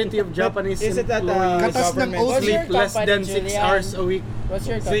majority of Japanese Is it that employees Katas ng government? OC? What's your sleep less company, than 6 Julian? hours a week. What's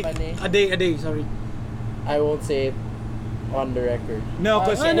your Sleep company? a day, sorry. I won't say it on the record. No,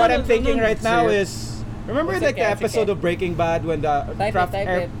 because no, what no, I'm thinking no, right now say it. is, remember It's like the okay, it's episode okay. of Breaking Bad when the Type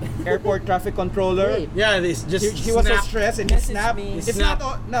it. airport traffic controller, Wait. Yeah, it's just he was so snap. stressed and he Message snapped. me. It's Snap.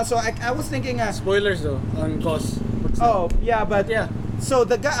 not. No, so I was thinking. Spoilers though on cause. Oh yeah, but Yeah. So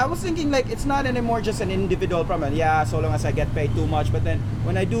the guy, I was thinking like it's not anymore just an individual problem. Yeah, so long as I get paid too much, but then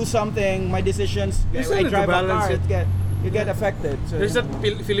when I do something, my decisions, You still I need to drive a balance car, it. you get affected. So, There's that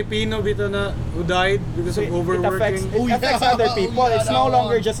Filipino dito na who died because so of it affects, overworking. it Oh, yeah. affects other people. Oh, yeah, It's no that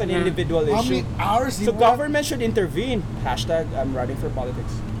longer one. just an Yeah. individual How issue. many hours you So work? government should intervene. Hashtag I'm running for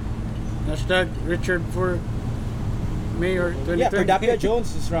politics. Hashtag Richard for Mayor 2020. Yeah, Perdapia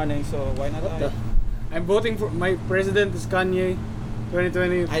Jones is running, so why not I? I'm voting for my president is Kanye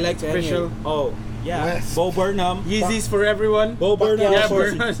 2020. I like official. Kanye. Oh, yeah. West. Bo Burnham. Yeezys for everyone. Bo Burnham. Yeah,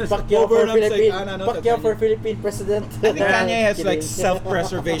 for- Burnham. Pacquiao for Burnham's like, Philippine. no, no, Pacquiao Kanye. for Philippine president. I think Kanye has like Kidding.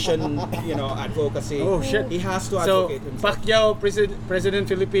 self-preservation, advocacy. Oh shit. He has to So advocate himself. Pacquiao, President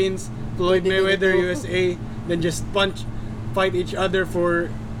Philippines, Floyd Mayweather USA, then just fight each other for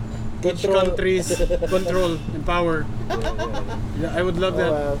each Control. country's control and power. Yeah, I would love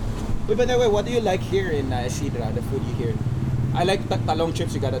that. Oh, wow. Wait, by the way, what do you like here in Isidra, the food you hear? I like talong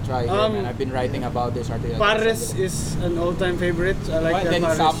chips, you gotta try here, man. I've been writing about this. Pares is an all-time favorite. I like And then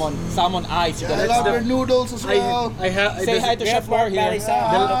that Pares. salmon eyes. You I gotta love try. their noodles as well. Say hi to Chef Mar here. That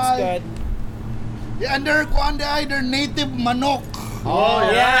Hi. looks good. Yeah, and their native manok. Oh,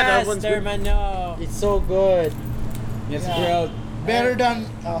 yeah, that Yes, one's their good. manok. It's so good. Yes, Yeah. grilled. Better than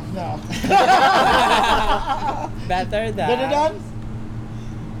no. Better than. Better than?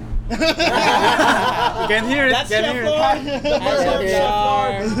 You can hear it. That's Can Chef hear Mar. it. The person of Yeah. Chef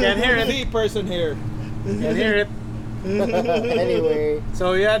Mar. Can hear it. The person here. Can hear it. Anyway,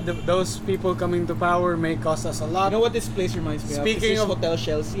 So yeah, those people coming to power may cost us a You lot. know what this place reminds me Speaking of? This is of- Hotel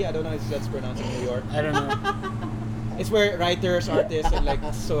Chelsea. I don't know if that's pronounced in New York. I don't know. It's where writers, artists, and like Can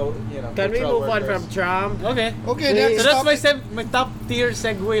we cultural move on from workers. Trump? Okay. Okay, So next that's my topic. my top tier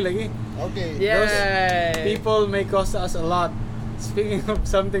segue lagi. Okay. Yay! People may cost us a lot. Speaking of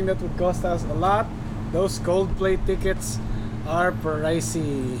something that would cost us a lot, those Coldplay tickets are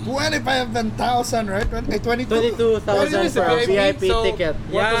pricey. 25,000, right? 22. 22,000 for a VIP so ticket.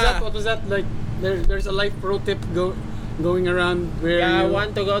 Yeah. What was that like? There's a life pro tip going around where Yeah, I you,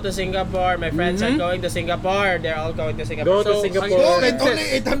 want to go to Singapore. My friends are Mhm. going to Singapore. They're all going to Singapore. Go to So, Singapore. Oh, ang it's only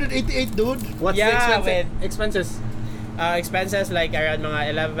 888, dude. what's Yeah, the expenses? Expenses like around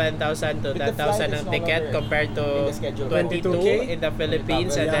mga 11,000 to But the 10,000 flight ang is no ticket longer compared in to the schedule. 22 22K? in the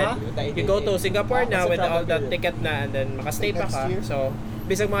Philippines, and Yeah. then you go to Singapore now with all the ticket. ticket na, and then makastay pa Next ka. year. So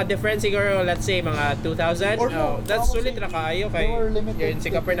bisag mga difference siguro, let's say mga 2,000. Or no, That's sulit na kaayo kay you're in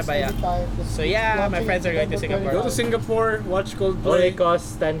Singapore na baya. So yeah, my friends are going to Singapore. Go to Singapore, watch Only Coldplay.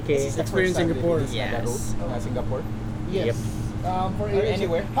 costs 10K. Experience Singapore. Yes. Singapore. Yes. For Or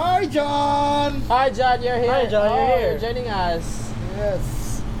anywhere. Hi, John. Hi John, you're here. Hi, John, you're here. Joining us. Yes.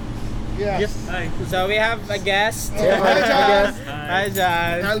 Yes. So we have a guest. Oh, hi, John. Hi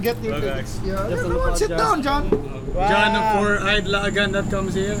John. I'll get you Hello, tickets. Yeah. Just Come on the on, sit podcast. down, John. John of For-Eyed Lagan that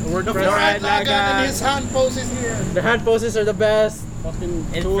comes here. WordPress. Alright, Lagan Lagan. and his hand poses here. The hand poses are the best.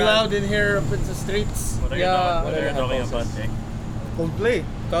 Fucking In too front. loud in here up in the streets. What are you Yeah. talking, what are you talking about, eh? Coldplay.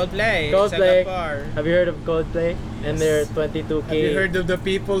 Coldplay. Coldplay. Singapore. Have you heard of Coldplay? And their 22K. Have you heard of the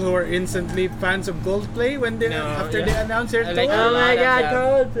people who are instantly fans of Coldplay when they No, after yeah. they announce their I tour? like Oh my God,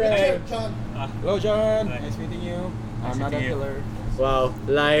 Coldplay! Hey, John. Hello, John. Hi. Nice meeting you. I'm Nice not a meeting you. killer. Wow,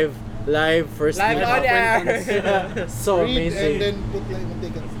 live first Live meet. on air. So Read and amazing. then put like the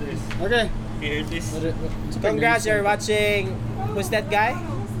tickets there. Okay. Here it is. Congrats, you're watching. Who's that guy?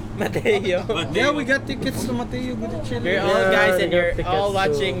 Mateo. But Yeah, we got tickets to Mateo Gutierrez. You're all Yeah, guys they and got you're tickets all too.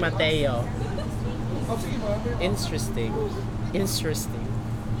 watching Mateo. Oh, sige, mga- Interesting. Interesting.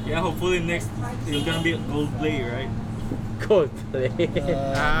 yeah, hopefully next you're gonna be a Coldplay, right? Coldplay.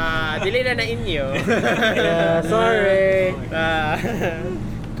 Dili na inyo. Yeah, sorry.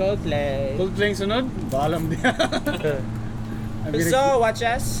 Coldplay. Coldplay yung sunod? Balam din. I'm gonna- So, watch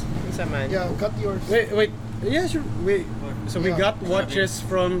us. Isa man. Yeah, cut yours. wait. Yeah, sure. Wait. So we Yeah. got watches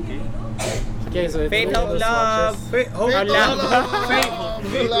from. Okay, so it's Faith, one of hope, those love. watches. Wait, hope, Love.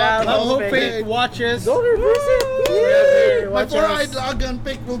 Love. hope Faith. Faith watches. Don't reverse it! Yay! My Watch four-eyed us. Lagan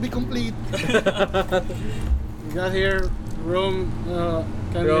pick will be complete. We got here Rome.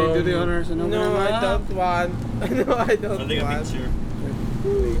 Can we do the honors? No, I don't want. No, I don't I'll take a want. picture.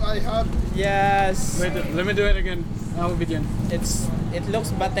 Ooh, I had. Yes. Wait, let me do it again. I'll begin. It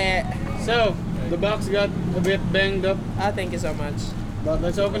looks bate. So, the box got a bit banged up, Thank you so much. but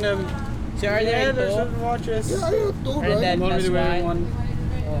let's open them. So are there there's two? some watches. Yeah, I had two, And right? then- I'm already That's wearing why. one.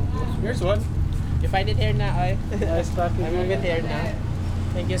 Here's one. You find it here now, oy. Nice I packaging. move it here now.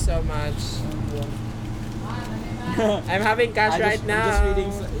 Thank you so much. I'm having cash right now. I'm just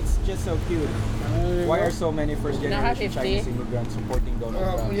reading. It's just so cute. Why are so many first Naka generation 50. Chinese immigrants supporting Donald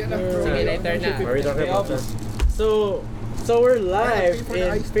Trump? Yeah, Sige, later na. What are we talking about? Elvis. So we're live pay for the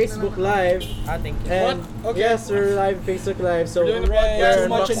in ice Facebook cream. Live. Thank you. And What? Okay. yes, we're live Facebook Live. So We're doing the we're podcast. Too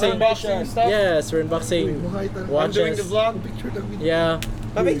much unboxing. information. stuff. Yes, we're unboxing I'm doing the watches. vlog. Picture the video. Yeah.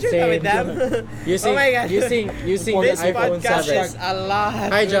 Pa-picture ka with them? Using Oh my God. using This the iPhone podcast 7. is a lot.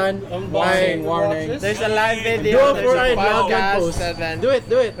 Hi John. Unboxing Hi. warning. There's a live video. Do it there's for a our vlog and podcast, post. and then Do it.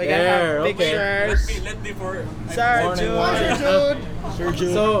 we can have There, okay. pictures. Let before. Sir Morning. Jude.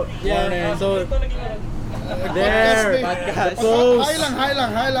 Jude. So yeah. So there. Podcast. The post. Hi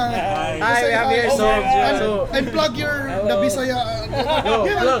lang. Hi, we have here So And plug your the Bisaya. Yo,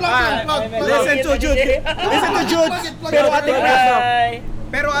 Yeah, plug. plug. Listen to Jude. Listen to Jude. Plug it. Pero Ate Crack. Hi.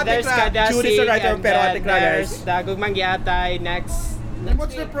 Pero Ate There's Crack. Jude is the Kadasig, writer. and Pero then Ate Crack. there's the Gugmang Giatay next. And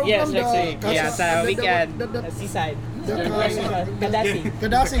what's the program? Yes, next week. Yeah, sa weekend. The Seaside. Kadasi. Kadasi.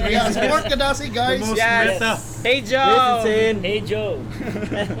 Kadasi. Yeah, support Kadasi, guys. Yes. Hey This is Joe. insane. Hey Joe.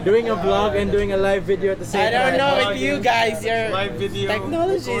 Doing a vlog and doing a live video at the same I time. don't know if you guys, your Live video.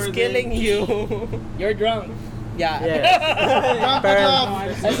 technology is recording. killing you. You're drunk. Yeah. Yes. Drunk with Parang-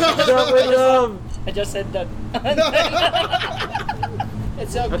 love. Drunk with love. I just said that.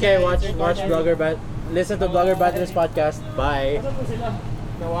 It's okay. Okay, watch It's recorded. Blogger Bat. Listen to Blogger Batter's podcast. Bye.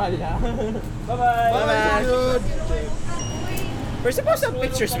 Nawala. Bye-bye. Bye-bye. Good. We're supposed to have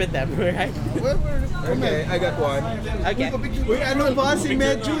pictures with them, right? Okay, I got one. Okay. Uy, ano ba? Si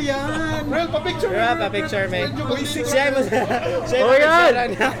Medyo yan. Well, pa-picture. Wrap a picture, mate. Uy, Siya mo. Oh my God!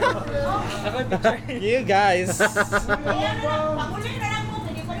 You guys. Pakuloy na lang mo,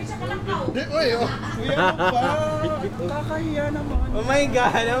 hindi pa rin siya kalakaw. Uy, oh. Kakahiya naman. Oh my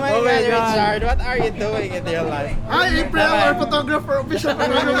God. Oh my Oh my God, God. Richard. What are you doing in your life? Hi, April, our photographer, official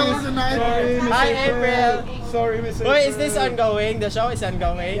photographer tonight. Hi, April. Sorry, Miss Wait, is this ongoing? The show is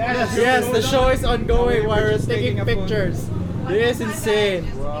ongoing? Yes, the show is ongoing while we're taking pictures. This is insane.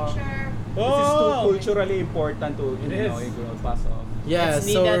 Wow. Oh. This is too culturally important to pass off. Yeah, It's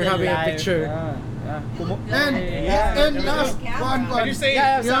so needed we're in having a live. picture. And last one. Can you say?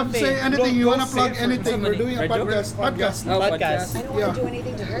 Yeah, You have to say something. anything. You wanna plug anything? We're doing a podcast. Podcast. Yeah. I don't want to do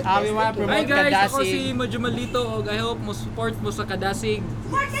anything to hurt We want to Hi promote guys, ako si Kadasi. Mojo Malito ug I hope mo support mo sa Kadasig.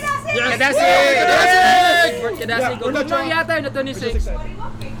 Mark Kadasi! Kadasi! Support Kadasig. Ug Mojo yata na 26.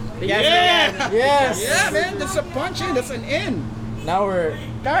 Yes! Yes! Yeah, man, that's a punch-in. That's an in. Now we're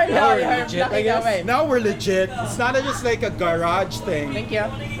Carl, Now you're we're legit, I blocking guess. away. Now we're legit. It's not just like a garage thing. Thank you.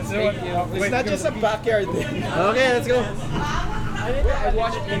 It's not just a backyard thing. okay. Let's go. I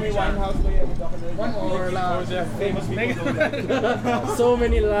watched Amy Winehouse play a documentary. One more last. Famous people do that. So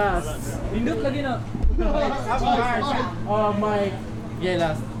many lasts. Nindot lagi na. Oh my. Yeah,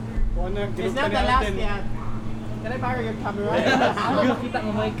 last. It's not the last yet. Can I borrow your camera? Kita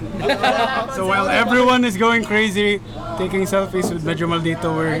mo mic. So while everyone is going crazy, taking selfies with Medyo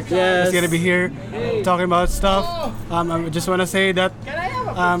Maldito, we're Yes. just gonna be here talking about stuff. I just wanna say that Can I have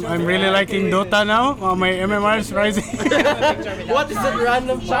a I'm really liking Dota now. My MMR is rising. What is that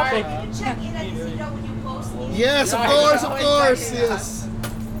random topic? Check in at zero when you post. Yes, of course, yes.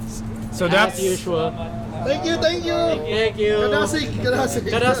 So As that's usual. Thank you. Thank you. Kadasi.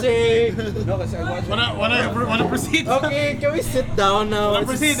 Kadasi. No, kasi I watched wanna proceed. Okay, can we sit down now? Wanna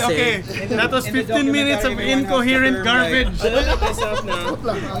It's proceed? insane. Okay. That was 15 minutes of incoherent garbage. I look at myself now.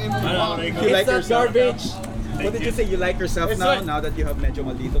 You like It's not yourself? garbage. What did you say? You like yourself It's now? like- Now that you have Medyo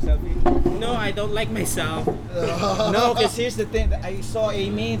Maldito selfie? No, I don't like myself. No, because here's the thing. I saw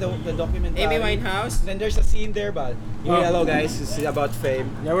Amy, the documentary. Amy Winehouse. Then there's a scene there, but hello guys, it's about fame.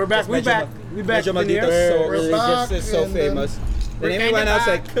 Yeah, we're back. Just We back. We back. Medyo Maldito Veneers. is so We're back, is so and famous. Then Amy kinda Winehouse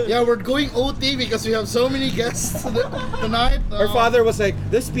back. like. Yeah, we're going OT because we have so many guests tonight. Her father was like,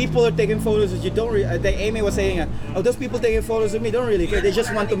 "Those people are taking photos with you. Don't." Amy was saying, "Oh, those people taking photos with me don't really care. They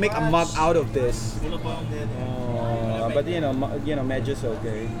just want to make a mug out of this." But Medjo's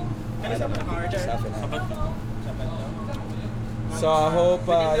okay. I don't know. Just have it. So I hope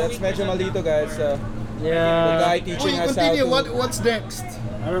that's Medyo Maldito, guys. The Yeah. guy Oh, teaching you us how continue. to. What's next?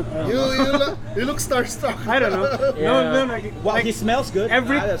 I don't know. You look starstruck. I don't know. Yeah. No, like, Wow, he smells good.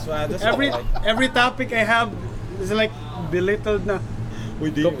 every- that's why. That's every why. every topic I have is like belittled na.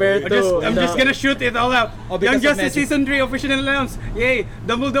 compared to I'm just gonna shoot it all out. Oh, because Young of Justice Magic. Season 3 officially announced. Yay!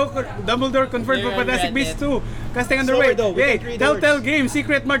 Dumbledore confirmed for Yeah, Fantastic read Beasts it. 2. Casting So underway. we're though, we Yay! can't read the Telltale words. Game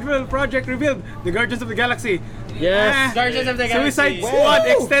Secret Marvel Project revealed. The Guardians of the Galaxy. yes. Guardians of the Galaxy. Suicide Squad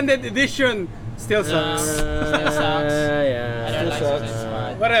Extended Edition. Still sucks. Yeah. I don't like sucks. Suicide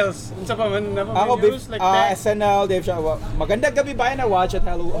Squad. What else? Unsa pa man? Ako, News like that? SNL, Dave Chappelle. Magandang gabi ba na watch at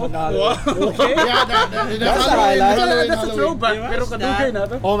Hello Honolulu? Wow. Okay. Yeah, That's a Halloween, highlight. Halloween, That's a Halloween. throwback. You Pero watched kadugay that? na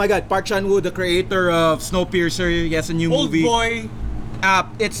to. Oh my God, Park Chan-wook, the creator of Snowpiercer, he has a new Old movie. boy.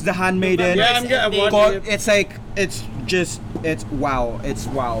 It's The Handmaiden. Yeah, I'm watching it. It's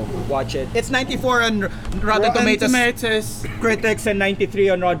wow. Watch it. It's 94 on Rotten Tomatoes critics and 93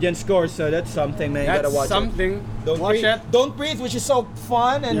 on audience score, so that's something, man. You gotta That's watch something. it. Don't Watch breathe. it. Don't breathe, which is so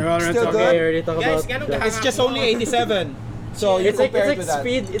fun and You're alright, still okay, Okay, good. already talk Guys, about. ganun It's just only 87. So you It's like compare it with that.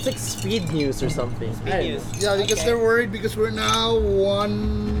 speed. It's like speed news or something. News. Yeah, because Okay. they're worried because we're now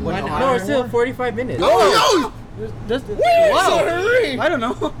one. One No, hour. it's still 45 minutes. Oh Just, no! Where's wow. the hurry? I don't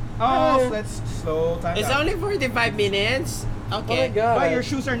know. Oh, let's slow time It's down. only 45 minutes. Oh my Okay. god. But your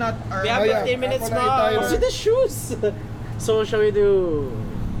shoes are not. We have Oh, yeah. 15 minutes Ako na tayo. more. See the shoes. So shall we do?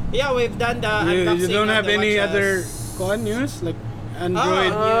 Yeah, we've done the You unboxing don't of have the any watches. other con news like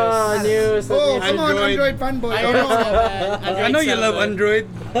Android. News. Oh, come on, Android. Android fanboy. iPhone Come on. 7, I know you love Android.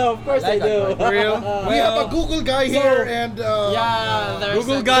 Of course I do. For real. We have a Google guy here and Yeah, there's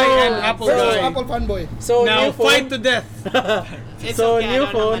Google a guy Google and Apple versus guy. Apple fanboy. So Now new phone. fight to death. It's So okay, I new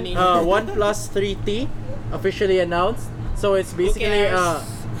don't have phone, money. OnePlus 3T, officially announced. So it's basically cares?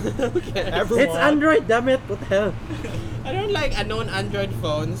 Who cares? Everyone. it's Android. Damn it! What the hell? I don't like unknown Android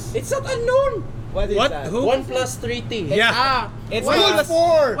phones. It's not unknown. What is What? that? Who? OnePlus 3T. Yeah. It's What? Google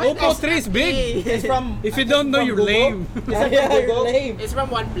 4. Oppo 3 is big. It's from. If you don't know, from you're Google. lame. Yeah, you're lame. It's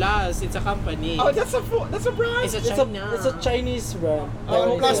from OnePlus. It's a company. Oh, that's a brand. It's a It's China. a Chinese brand.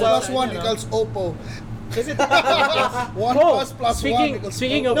 Oh, Plus China, plus one no? equals Oppo. Is it? One Oh, plus plus one speaking equals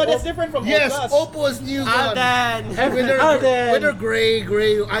speaking Oppo. of No, that's different from Yes, OnePlus. Oppo is new one. Alden! Whether gray,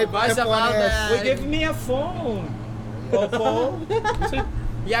 Voice of Alden. F1S. Give me a phone. Oppo.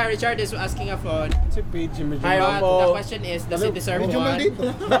 Yeah, Richard is asking a phone. It's a page image. Hi, But Oppo. the question is, does it deserve Medyo one? maldito.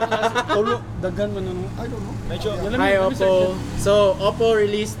 Tolo, dagan man ano. I don't know. Medyo. Hi Oppo. So Oppo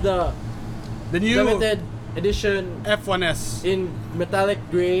released the The new limited edition F1S in metallic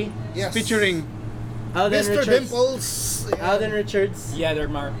gray. Yes. featuring Alden Mr. Richards. Dimples. Alden Richards. Yeah, they're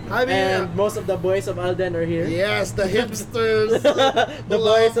Mark. I mean, And most of the boys of Alden are here. yes, the hipsters. The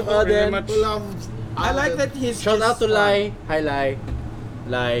boys of Very Alden. much. Who love I like that he's. Shout out just to Lai. Hi Lai.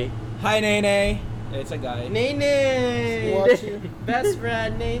 Lai. Hi, Nene. It's a guy. Nene! Watch you. Best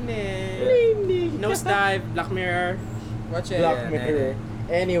friend, Nene! Nosedive, Black Mirror. Watch it. Black Mirror.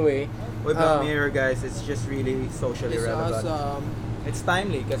 Anyway. With Black Mirror, guys, it's just really socially It's relevant. awesome. It's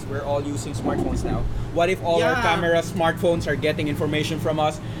timely because we're all using smartphones now. What if all our Yeah. camera smartphones are getting information from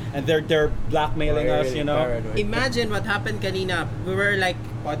us and they're blackmailing us, you know? Paranoid. Imagine what happened kanina. We were like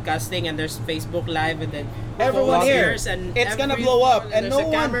podcasting and there's Facebook Live and then Everyone here. vloggers and It's gonna every- blow up and there's no a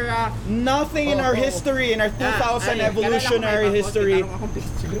one, camera. nothing in our history, in our 2000 evolutionary history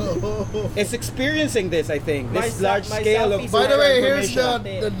is experiencing this, I think. This My large my scale of selfies By the are way, here's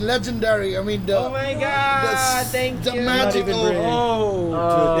information. the legendary. I mean, the. Oh my god! Thank the you. magical. Oh,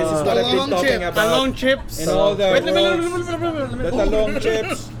 Dude, this is what I've been Talong talking chip. about. talong chips. In all the Wait, let me- worlds. The talong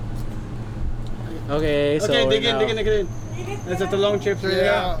chips. Okay, so Okay, dig now- in. That's a talong chips right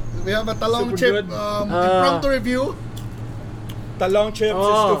Yeah, we have a talong Super chip good. impromptu review. Talong chips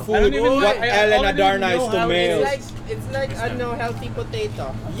Oh. is to I don't food even what know- I Ellen already Adarna know is to how it males. It's like healthy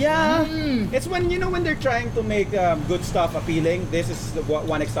potato. Yeah, it's when when they're trying to make good stuff appealing. This is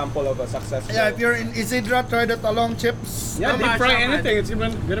one example of a successful. Yeah, if you're in Isidra, try the talong chips. Yeah, How deep much, fry how much? anything. It's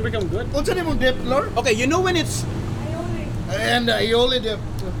gonna become good. Unsa ni mong dip, Lord? Okay, you know when it's And aioli dip.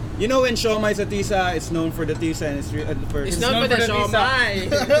 when Siomai sa Tisa, it's known for the Tisa and it's for It's known not for the for the tisa. siomai.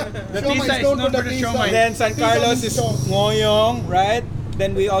 The Siomai tisa is known for the siomai. then San Carlos is Tisa. ngoyong, right?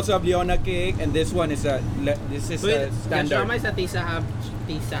 Then we also have Leona cake, and this one is a Wait, standard. siomai sa tisa have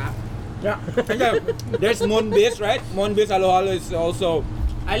tisa. There's Monbis, right? Monbis halo-halo is also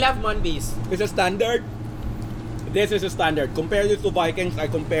I love Monbis. it's a standard. This is a standard. Compare this to Vikings, I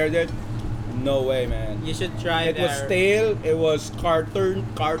compared it. No way, man. You should try It was stale. It was cartony,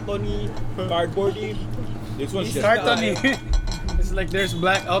 cardboardy. This one's just Cartony. It's like there's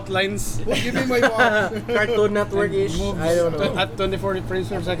black outlines. Give me my watch. Cartoon Network-ish. I don't know. At 24 frames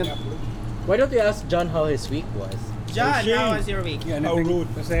per second. Why don't you ask John how his week was? John, Shane. how was your week? Yeah, How rude.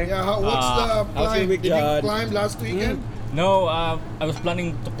 Kasi, Yeah, what's the how's your climb? week, Did you John? climb last weekend? No, I was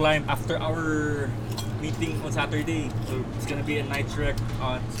planning to climb after our meeting on Saturday. So it's gonna be a night trek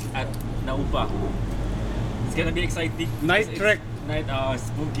at Naupa. It's gonna be exciting. Night It's trek. Night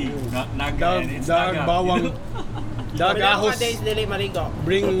spooky. Naga Dag, and it's dag Naga. bawang. Dag Wala ahos. mga days dili maligo.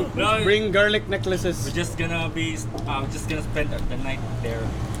 Bring garlic necklaces. We're just gonna spend the night there.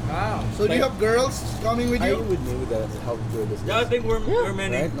 Wow. So do you have girls coming with Are you you? with me with how good is Yeah, I think we're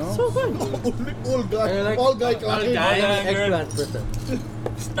many. Right? No? So good. All guy, I like- all guy coming. guy. Yeah, Eggplant person.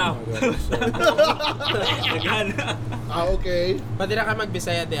 Stop. Again. Okay. Pwede na ka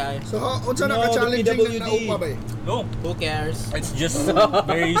magbisaya di ay. So unsa No, naka-challenging the ng PWD. naupa ba? No, Who cares? it's just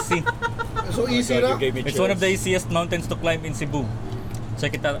very easy. So easy ra? It's one of the easiest mountains to climb in Cebu.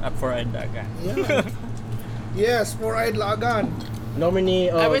 Check it out at Four Eyed Daga. Yeah. Yes, Four-Eyed Lagan. Nominee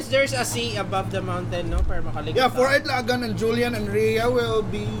I of wish there's a sea above the mountain, no? Para makaligo. Yeah, ka. Four-Eyed Lagan and Julian and Rhea will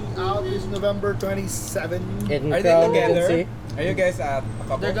be out this November 27. in Are they Crown together? Agency. Are you guys a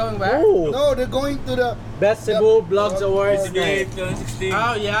couple? They're going back? Oh, No, they're going to the Best Cebu Blogs Awards night. 2016.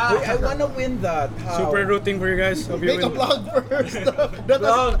 Oh, yeah. Wait, I wanna win that. How? Super rooting for you guys. Hope you make a win. vlog first.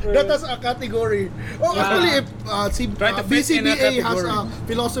 that is a category. Oh, actually, if Try to fit in a BCBA has category. a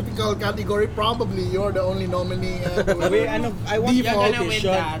philosophical category, probably you're the only nominee. Wait, I want You're gonna win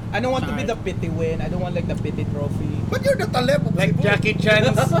competition. that. I don't want to be the pity win. I don't want like the pity trophy. But you're the taleb of Like Cebu. Jackie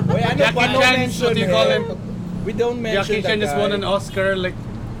Chan's. Wait, I know, Jackie but don't Chan, mention what do you call him. him? We don't mention Jackie Chan that just guy. won an Oscar like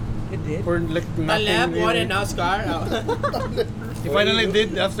He did. for like nothing. Taleb won really. an Oscar. Oh. He finally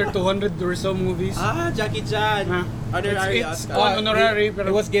did after 200 or so movies. Jackie Chan. Huh? Honorary It's Oscar. on honorary, He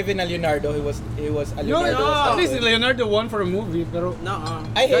pero was given a Leonardo. He was a no, Leonardo. at least Leonardo won for a movie, pero No.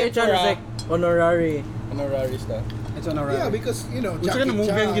 I Jackie hate Chan for is like honorary. honorary stuff. it's honorary. Yeah, because, you know, Unsa ka Jackie na movie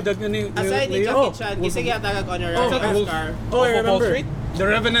ang Chan. gidag ni Aside ni Leo? Jackie Chan, kasi kaya tagag honorary Oh, Oscar. Oh, I Wall remember. Street? The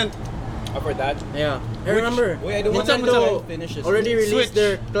Revenant. For that. Yeah, I remember. Wait, I don't want to Nintendo finish this. already released Switch.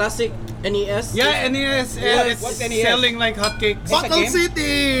 their classic NES. Yeah, NES, and What- it's what's NES? selling like hotcakes. Battle game?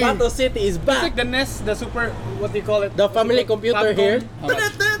 City! Battle City is It's back. like the NES, the super, what do you call it? The family computer here.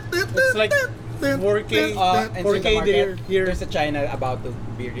 It's like 4K. And 4K in the market, here. there's a China about to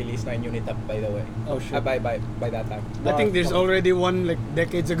be released na in Unitap, by the way. Oh, shit. By that time. I think there's already one like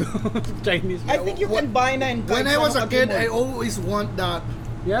decades ago. Chinese. I think you can buy na in When I was a kid, I I always want that.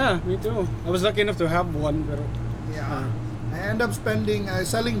 Yeah, me too. I was lucky enough to have one, pero Yeah. I end up spending,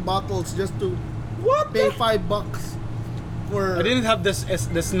 selling bottles just to What? pay $5 for. I didn't have this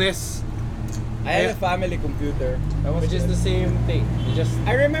the SNES. I had a family computer. That was Which is good. the same thing. You just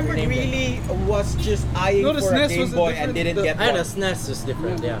I remember renamed it. really was just eyeing No, the for a SNES Game was a Boy and different- didn't the- get And one. a SNES is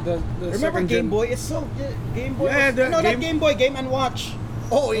different, yeah. The Remember second Game gen. Boy? It's so Game Boy. Yeah, the no, not Game- Game Boy, Game and Watch.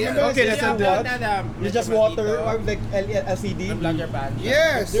 Oh, yeah. Remember Okay, Game that's and a- Watch? You just water or like LCD. The Blogger Band.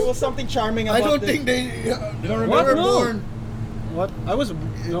 Yes. There was something charming I about don't think they. don't What? were No. born. What? I was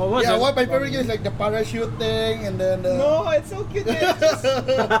no, was Yeah, it? what my favorite game is like the parachute thing and then. No, it's so cute. It's, just,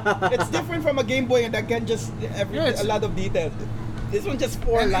 it's different from a Game Boy and that can just Yeah, it's- a lot of details. This one just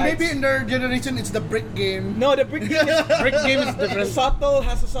four And lights. maybe in their generation it's the brick game. No, the brick game is Brick game is different.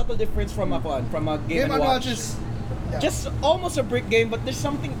 has a subtle difference from a Game and Watch. is. Yeah. Just almost a brick game, but there's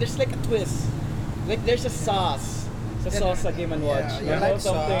like a twist. Like there's a sauce. It's a sauce sa Game and Watch. Yeah, You yeah, know, like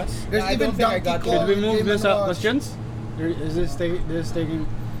something. sauce. There's I don't even think I Donkey got Kong. Did we move Game this and Watch. questions? Is this taking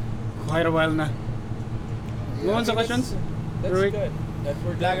quite a while na? Go on sa questions. That's Rurik? good. That's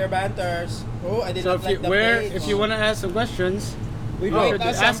for Blogger Banters. Oh, I did So not like the page. if you wanna ask some questions, We you might should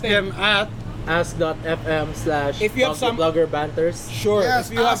ask ask something. them at ask.fm/. If you have some- blogger banters. Sure. Yes,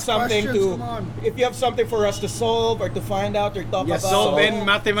 if you have ask something questions, come to, on. if you have something for us to solve or to find out or talk yes, about, solving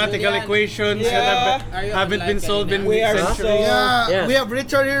mathematical Julian. equations Yeah. that Are you haven't been online solved in kanina? We are centuries. so- Yeah, Yes. we have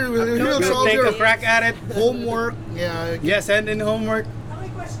Richard here. He'll We'll solve take your a crack at it. homework. Yeah. Yeah, send in homework. Ang may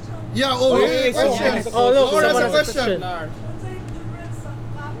question. Yeah. Oh, Okay, yeah. so Question. yes. Oh, look, Or someone as a has a question. question. Lar.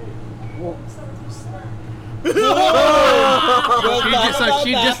 What's the difference of cow? Sa rooster.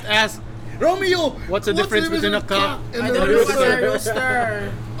 She just asked, Romeo. What's the difference between a cock and I a don't know what's rooster? a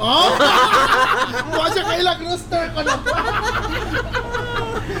rooster. Oh! Wala siya kailang rooster ka na.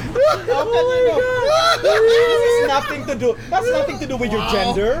 This is nothing to do. That's nothing to do with your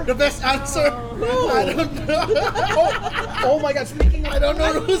gender. The best answer. I don't know. Oh my God! Speaking of, I don't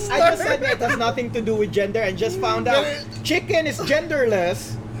know rooster. I just said it has nothing to do with gender and just found out chicken is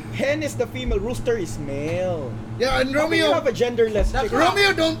genderless, hen is the female, rooster is male. Yeah, and How can you Romeo. have a genderless chicken?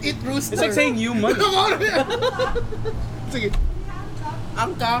 Romeo don't eat rooster. it's like saying human. Sige.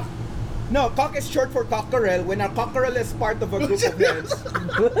 Ang cock. No, cock is short for cockerel. When a cockerel is part of a group of hens.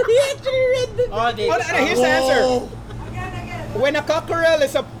 Oh, they. Oh, here's the answer. Oh. Again. When a cockerel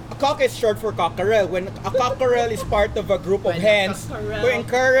is a cock is short for cockerel. When a cockerel is part of a group of When a hens cockerel- who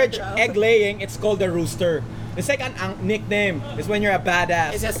encourage egg laying, it's called a rooster. It's like an nickname. It's when you're a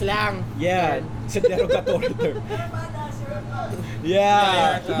badass. It's a slang. Yeah, it's a derogatory term.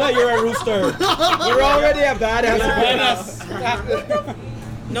 Yeah. No, you're a rooster. You're already a badass.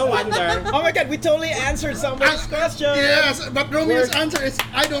 No wonder. Oh my god, we totally answered somebody's question. Yes, but Romeo's answer is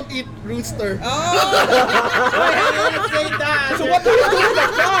I don't eat rooster. Oh! Let's say that. So what do you do with the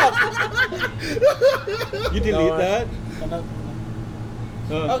cock? You delete that?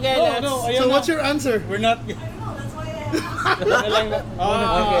 Okay, No, let's. no, ayun So na. what's your answer? We're not.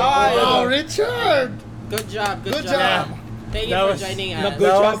 Oh, Richard! Good job. Good job. Thank you That for was- joining Good us.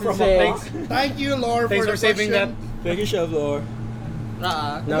 job was from insane. a Thank you, Laura, Thanks for for the saving that. question. Thank you, Shavlor. Now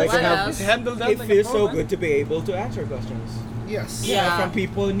I what can help else? Handle that. It like feels a so pro, man. good to be able to answer questions. Yes. Yeah. From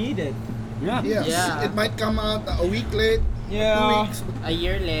people who need it. Yeah. Yes. Yeah. It might come out a week late, 2 Yeah. weeks. A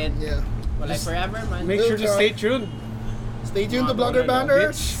year late. Yeah. Well, like forever, man. Make sure to stay tuned. Stay tuned to Blogger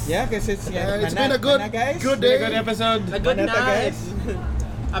Banners. Yeah, because it's And it's been a good, guys. good Been a day. good episode. A good Manata, night. guys.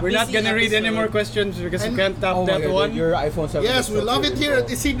 A We're not busy gonna read any episode. more questions because we And- can't top Oh my that God, one. your iPhone 7. Yes, we love it here at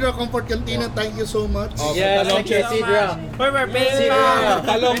Isidra Comfort Cantina. Thank you so much. Yes, Thank thank you you, so Sidra. much. For paying back.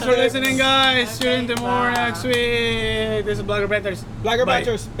 Thanks for listening, guys. Tune in to more next week. This is Blogger Banters. Blogger Bye.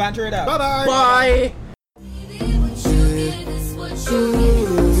 Banters, banter it out. Bye-bye. Bye. What you get is what you get.